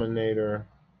denominator.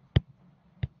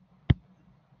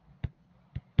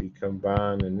 We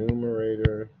combine the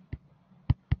numerator.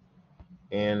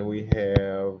 And we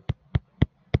have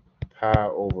pi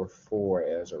over 4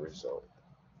 as a result.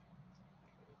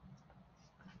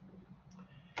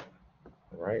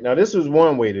 All right, now this is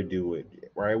one way to do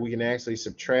it, right? We can actually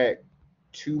subtract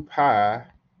 2 pi,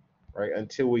 right,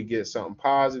 until we get something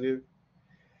positive.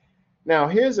 Now,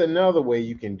 here's another way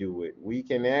you can do it. We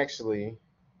can actually,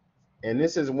 and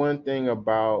this is one thing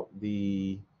about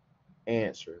the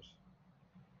answers.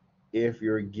 If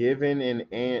you're given an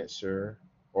answer,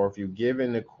 or if you're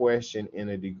given the question in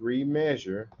a degree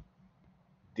measure,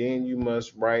 then you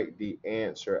must write the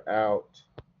answer out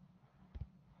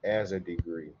as a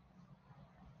degree.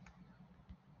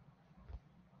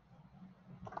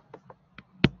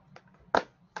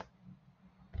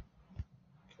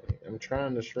 Okay, I'm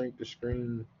trying to shrink the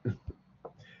screen.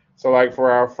 So like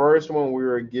for our first one, we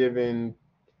were given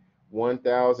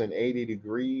 1080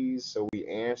 degrees, so we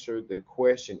answered the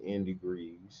question in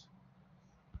degrees.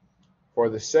 For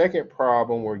the second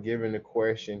problem, we're given the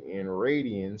question in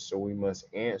radians, so we must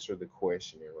answer the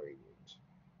question in radians.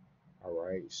 All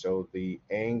right, so the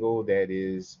angle that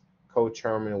is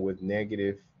coterminal with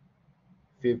negative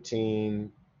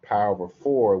 15 pi over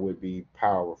 4 would be pi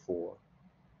over 4.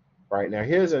 Right, now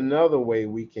here's another way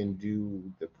we can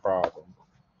do the problem.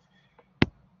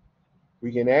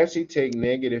 We can actually take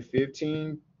negative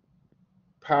 15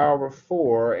 pi over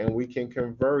 4 and we can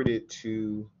convert it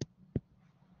to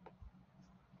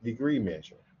degree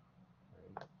measure.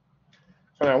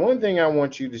 So now one thing I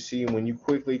want you to see when you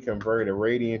quickly convert a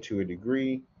radian to a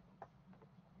degree,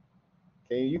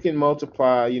 okay, you can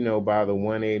multiply, by the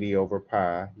 180 over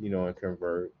pi, and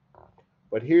convert.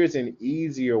 But here's an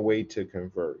easier way to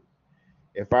convert.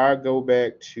 If I go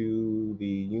back to the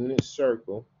unit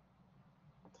circle,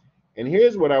 and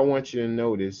here's what I want you to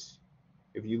notice.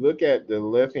 If you look at the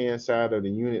left-hand side of the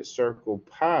unit circle,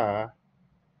 pi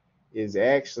is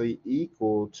actually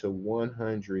equal to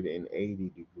 180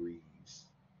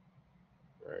 degrees,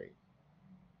 right?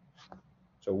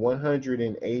 So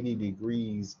 180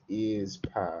 degrees is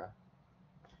pi.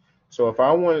 So if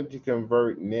I wanted to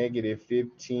convert negative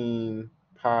 15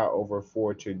 pi over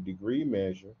 4 to degree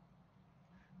measure,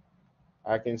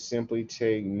 I can simply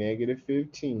take negative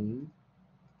 15.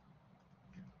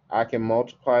 I can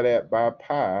multiply that by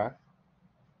pi,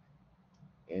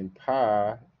 and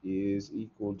pi is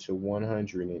equal to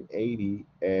 180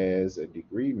 as a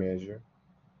degree measure.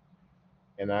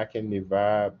 And I can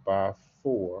divide by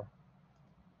 4,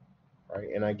 right?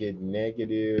 And I get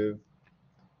negative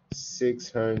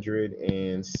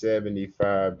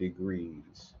 675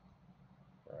 degrees,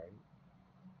 right?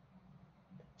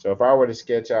 So if I were to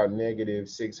sketch out negative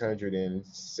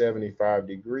 675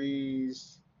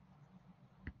 degrees,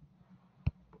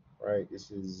 right, this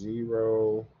is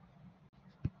 0,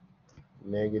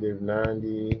 negative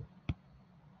 90,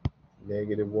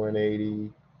 negative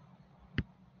 180,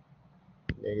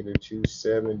 negative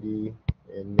 270,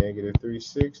 and negative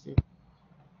 360.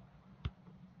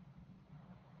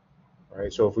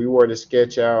 Right, so if we were to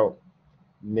sketch out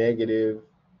negative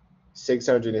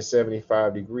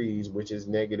 675 degrees, which is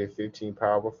negative 15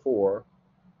 pi over 4,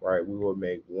 right, we will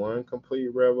make one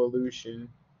complete revolution.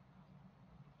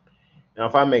 Now,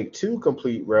 if I make two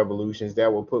complete revolutions, that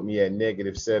will put me at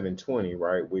negative 720,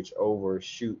 right, which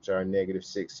overshoots our negative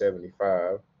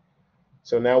 675.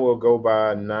 So now we'll go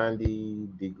by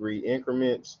 90-degree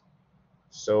increments.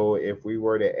 So if we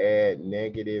were to add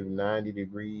negative 90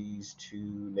 degrees to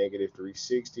negative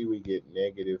 360, we get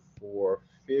negative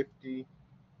 450.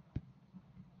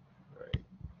 Right.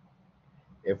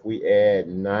 If we add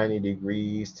 90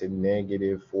 degrees to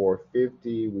negative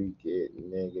 450, we get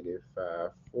negative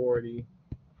 540.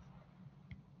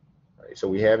 Right, so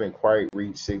we haven't quite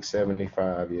reached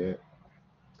 675 yet.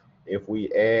 If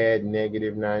we add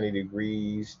negative 90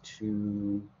 degrees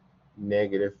to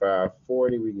negative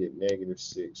 540, we get negative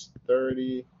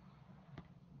 630.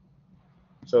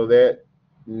 So that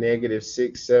negative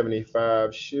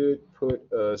 675 should put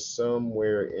us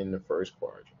somewhere in the first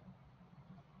quadrant.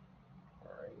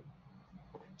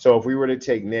 So if we were to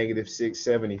take negative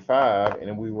 675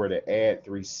 and we were to add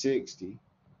 360,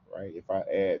 right? If I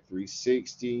add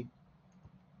 360,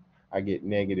 I get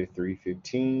negative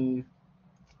 315.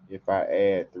 If I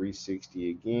add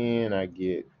 360 again, I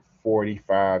get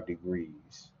 45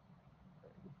 degrees.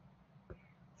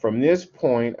 From this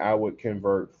point, I would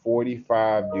convert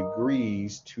 45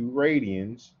 degrees to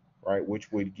radians, right,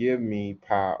 which would give me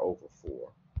pi over 4.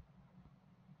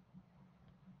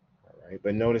 All right,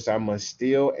 but notice I must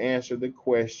still answer the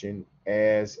question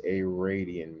as a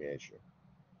radian measure.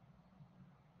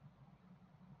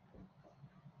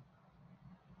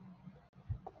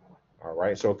 All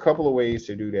right, so a couple of ways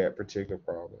to do that particular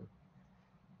problem.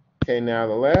 Okay, now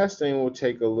the last thing we'll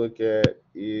take a look at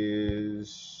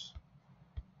is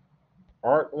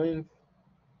arc length.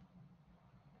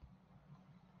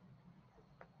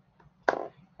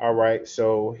 All right,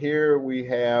 so here we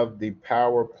have the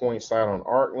PowerPoint slide on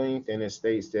arc length, and it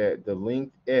states that the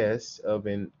length S of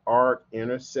an arc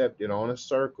intercepted on a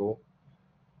circle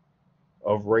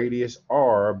of radius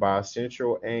R by a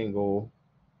central angle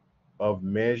of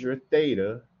measure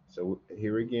theta. So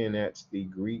here again, that's the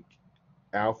Greek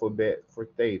alphabet for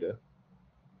theta.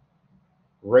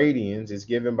 Radians is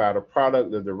given by the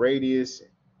product of the radius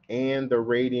and the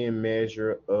radian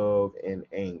measure of an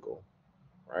angle.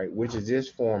 Right, which is this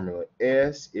formula.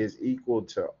 S is equal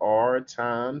to R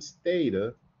times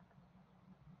theta,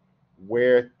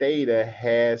 where theta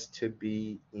has to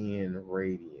be in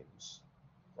radians.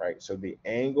 Right, so the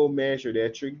angle measure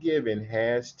that you're given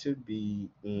has to be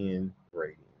in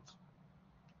radians.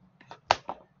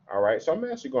 All right, so I'm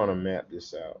actually going to map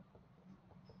this out.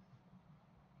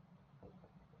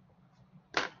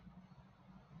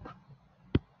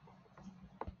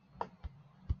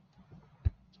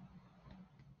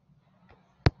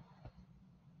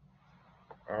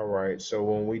 All right, so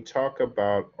when we talk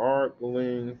about arc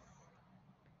length,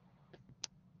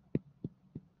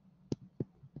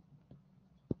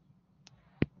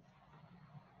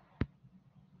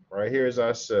 right, here's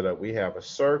our setup. We have a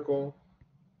circle,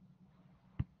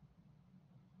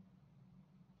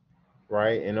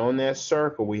 right, and on that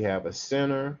circle we have a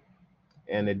center,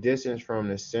 and the distance from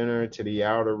the center to the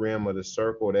outer rim of the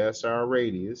circle, that's our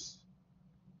radius.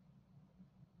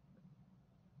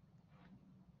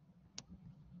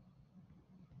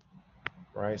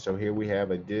 Right, so here we have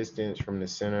a distance from the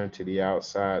center to the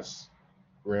outside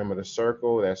rim of the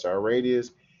circle, that's our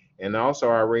radius. And also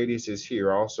our radius is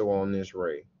here, also on this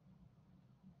ray.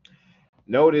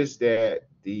 Notice that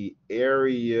the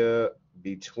area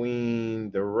between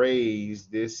the rays,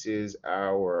 this is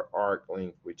our arc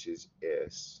length, which is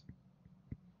S.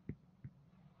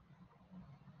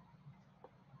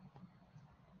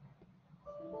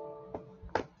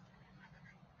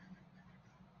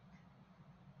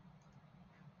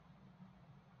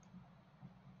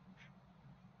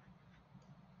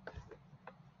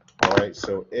 All right,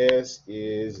 so S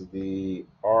is the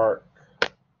arc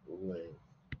length.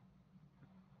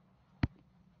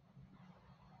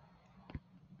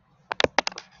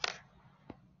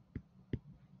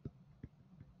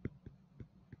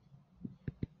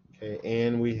 Okay,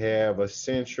 and we have a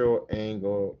central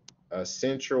angle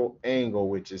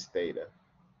which is theta.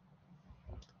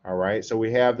 All right, so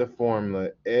we have the formula.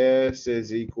 S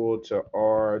is equal to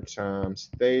R times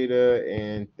theta,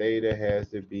 and theta has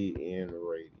to be in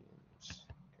radians.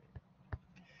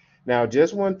 Now,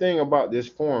 just one thing about this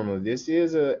formula. This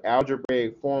is an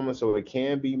algebraic formula, so it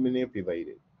can be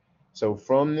manipulated. So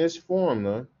from this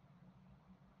formula,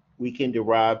 we can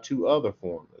derive two other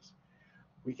formulas.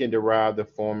 We can derive the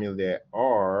formula that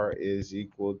R is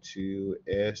equal to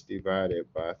S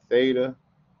divided by theta.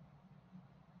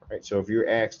 Right, so if you're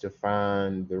asked to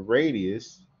find the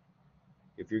radius,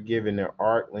 if you're given the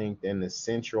arc length and the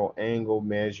central angle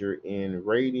measure in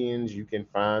radians, you can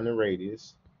find the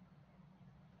radius.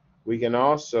 We can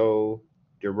also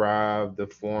derive the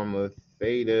formula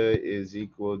theta is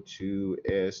equal to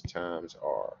S times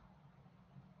R.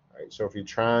 Right, so if you're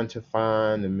trying to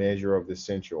find the measure of the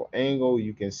central angle,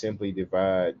 you can simply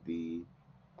divide the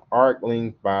arc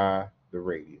length by the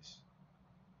radius.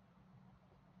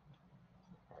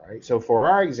 All right, so for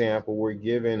our example, we're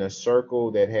given a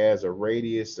circle that has a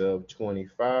radius of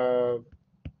 25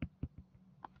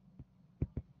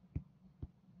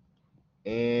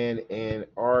 and an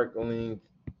arc length,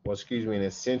 well, excuse me, an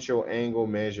essential angle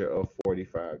measure of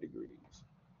 45 degrees.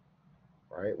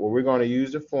 Right, well, we're going to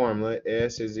use the formula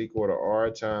S is equal to R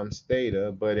times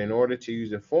theta, but in order to use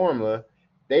the formula,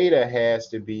 theta has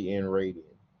to be in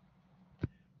radian.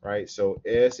 Right, so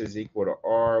S is equal to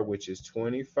R, which is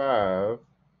 25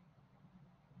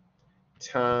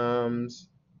 times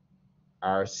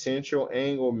our central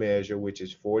angle measure, which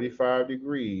is 45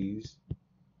 degrees,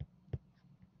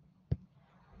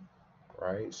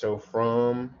 right? So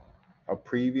from a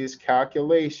previous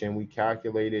calculation, we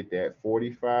calculated that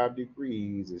 45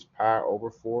 degrees is pi over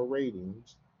 4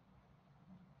 radians.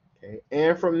 Okay,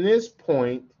 and from this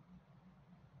point,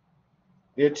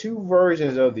 there are two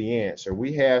versions of the answer.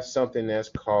 We have something that's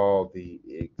called the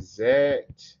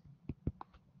exact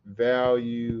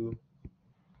value,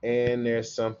 and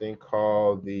there's something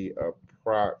called the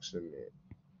approximate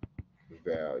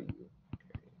value.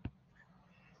 Okay.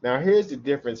 Now, here's the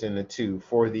difference in the two.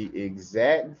 For the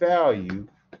exact value,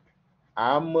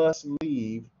 I must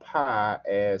leave pi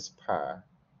as pi,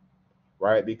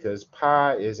 right? Because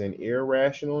pi is an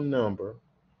irrational number,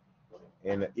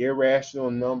 and the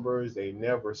irrational numbers, they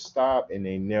never stop and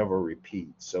they never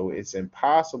repeat. So it's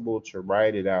impossible to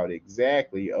write it out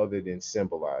exactly other than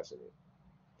symbolizing it.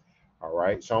 All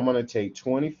right, so I'm going to take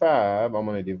 25, I'm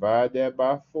going to divide that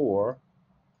by 4.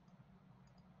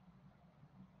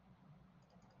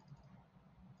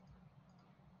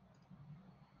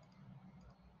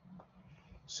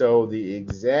 So the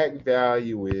exact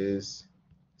value is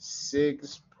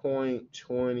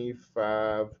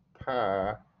 6.25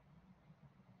 pi,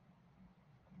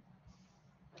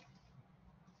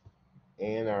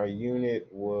 and our unit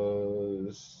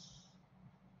was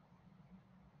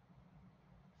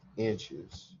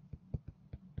inches,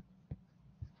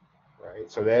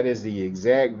 right? So that is the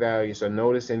exact value. So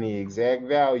notice in the exact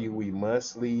value, we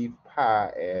must leave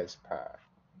pi as pi.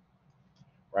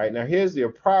 Right, now here's the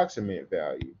approximate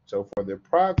value. So for the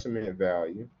approximate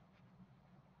value,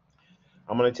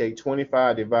 I'm going to take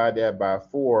 25, divide that by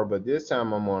 4, but this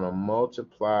time I'm going to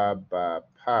multiply by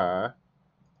pi,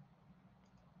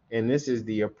 and this is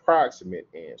the approximate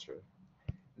answer,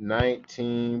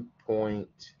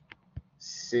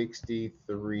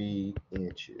 19.63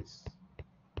 inches.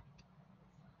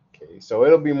 Okay, so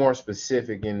it'll be more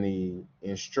specific in the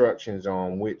instructions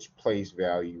on which place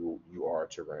value you are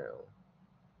to round.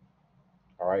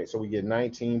 All right, so we get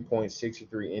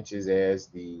 19.63 inches as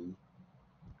the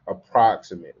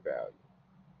approximate value.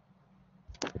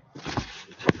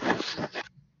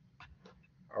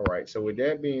 All right, so with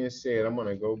that being said, I'm going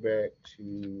to go back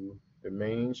to the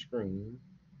main screen.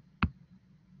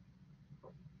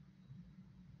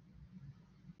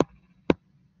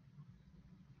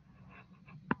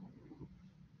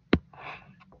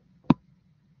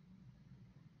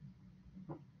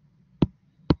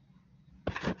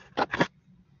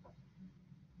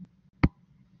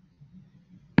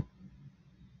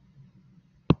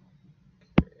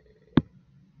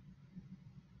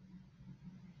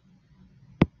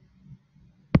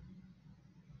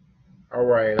 All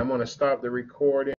right, I'm going to stop the recording.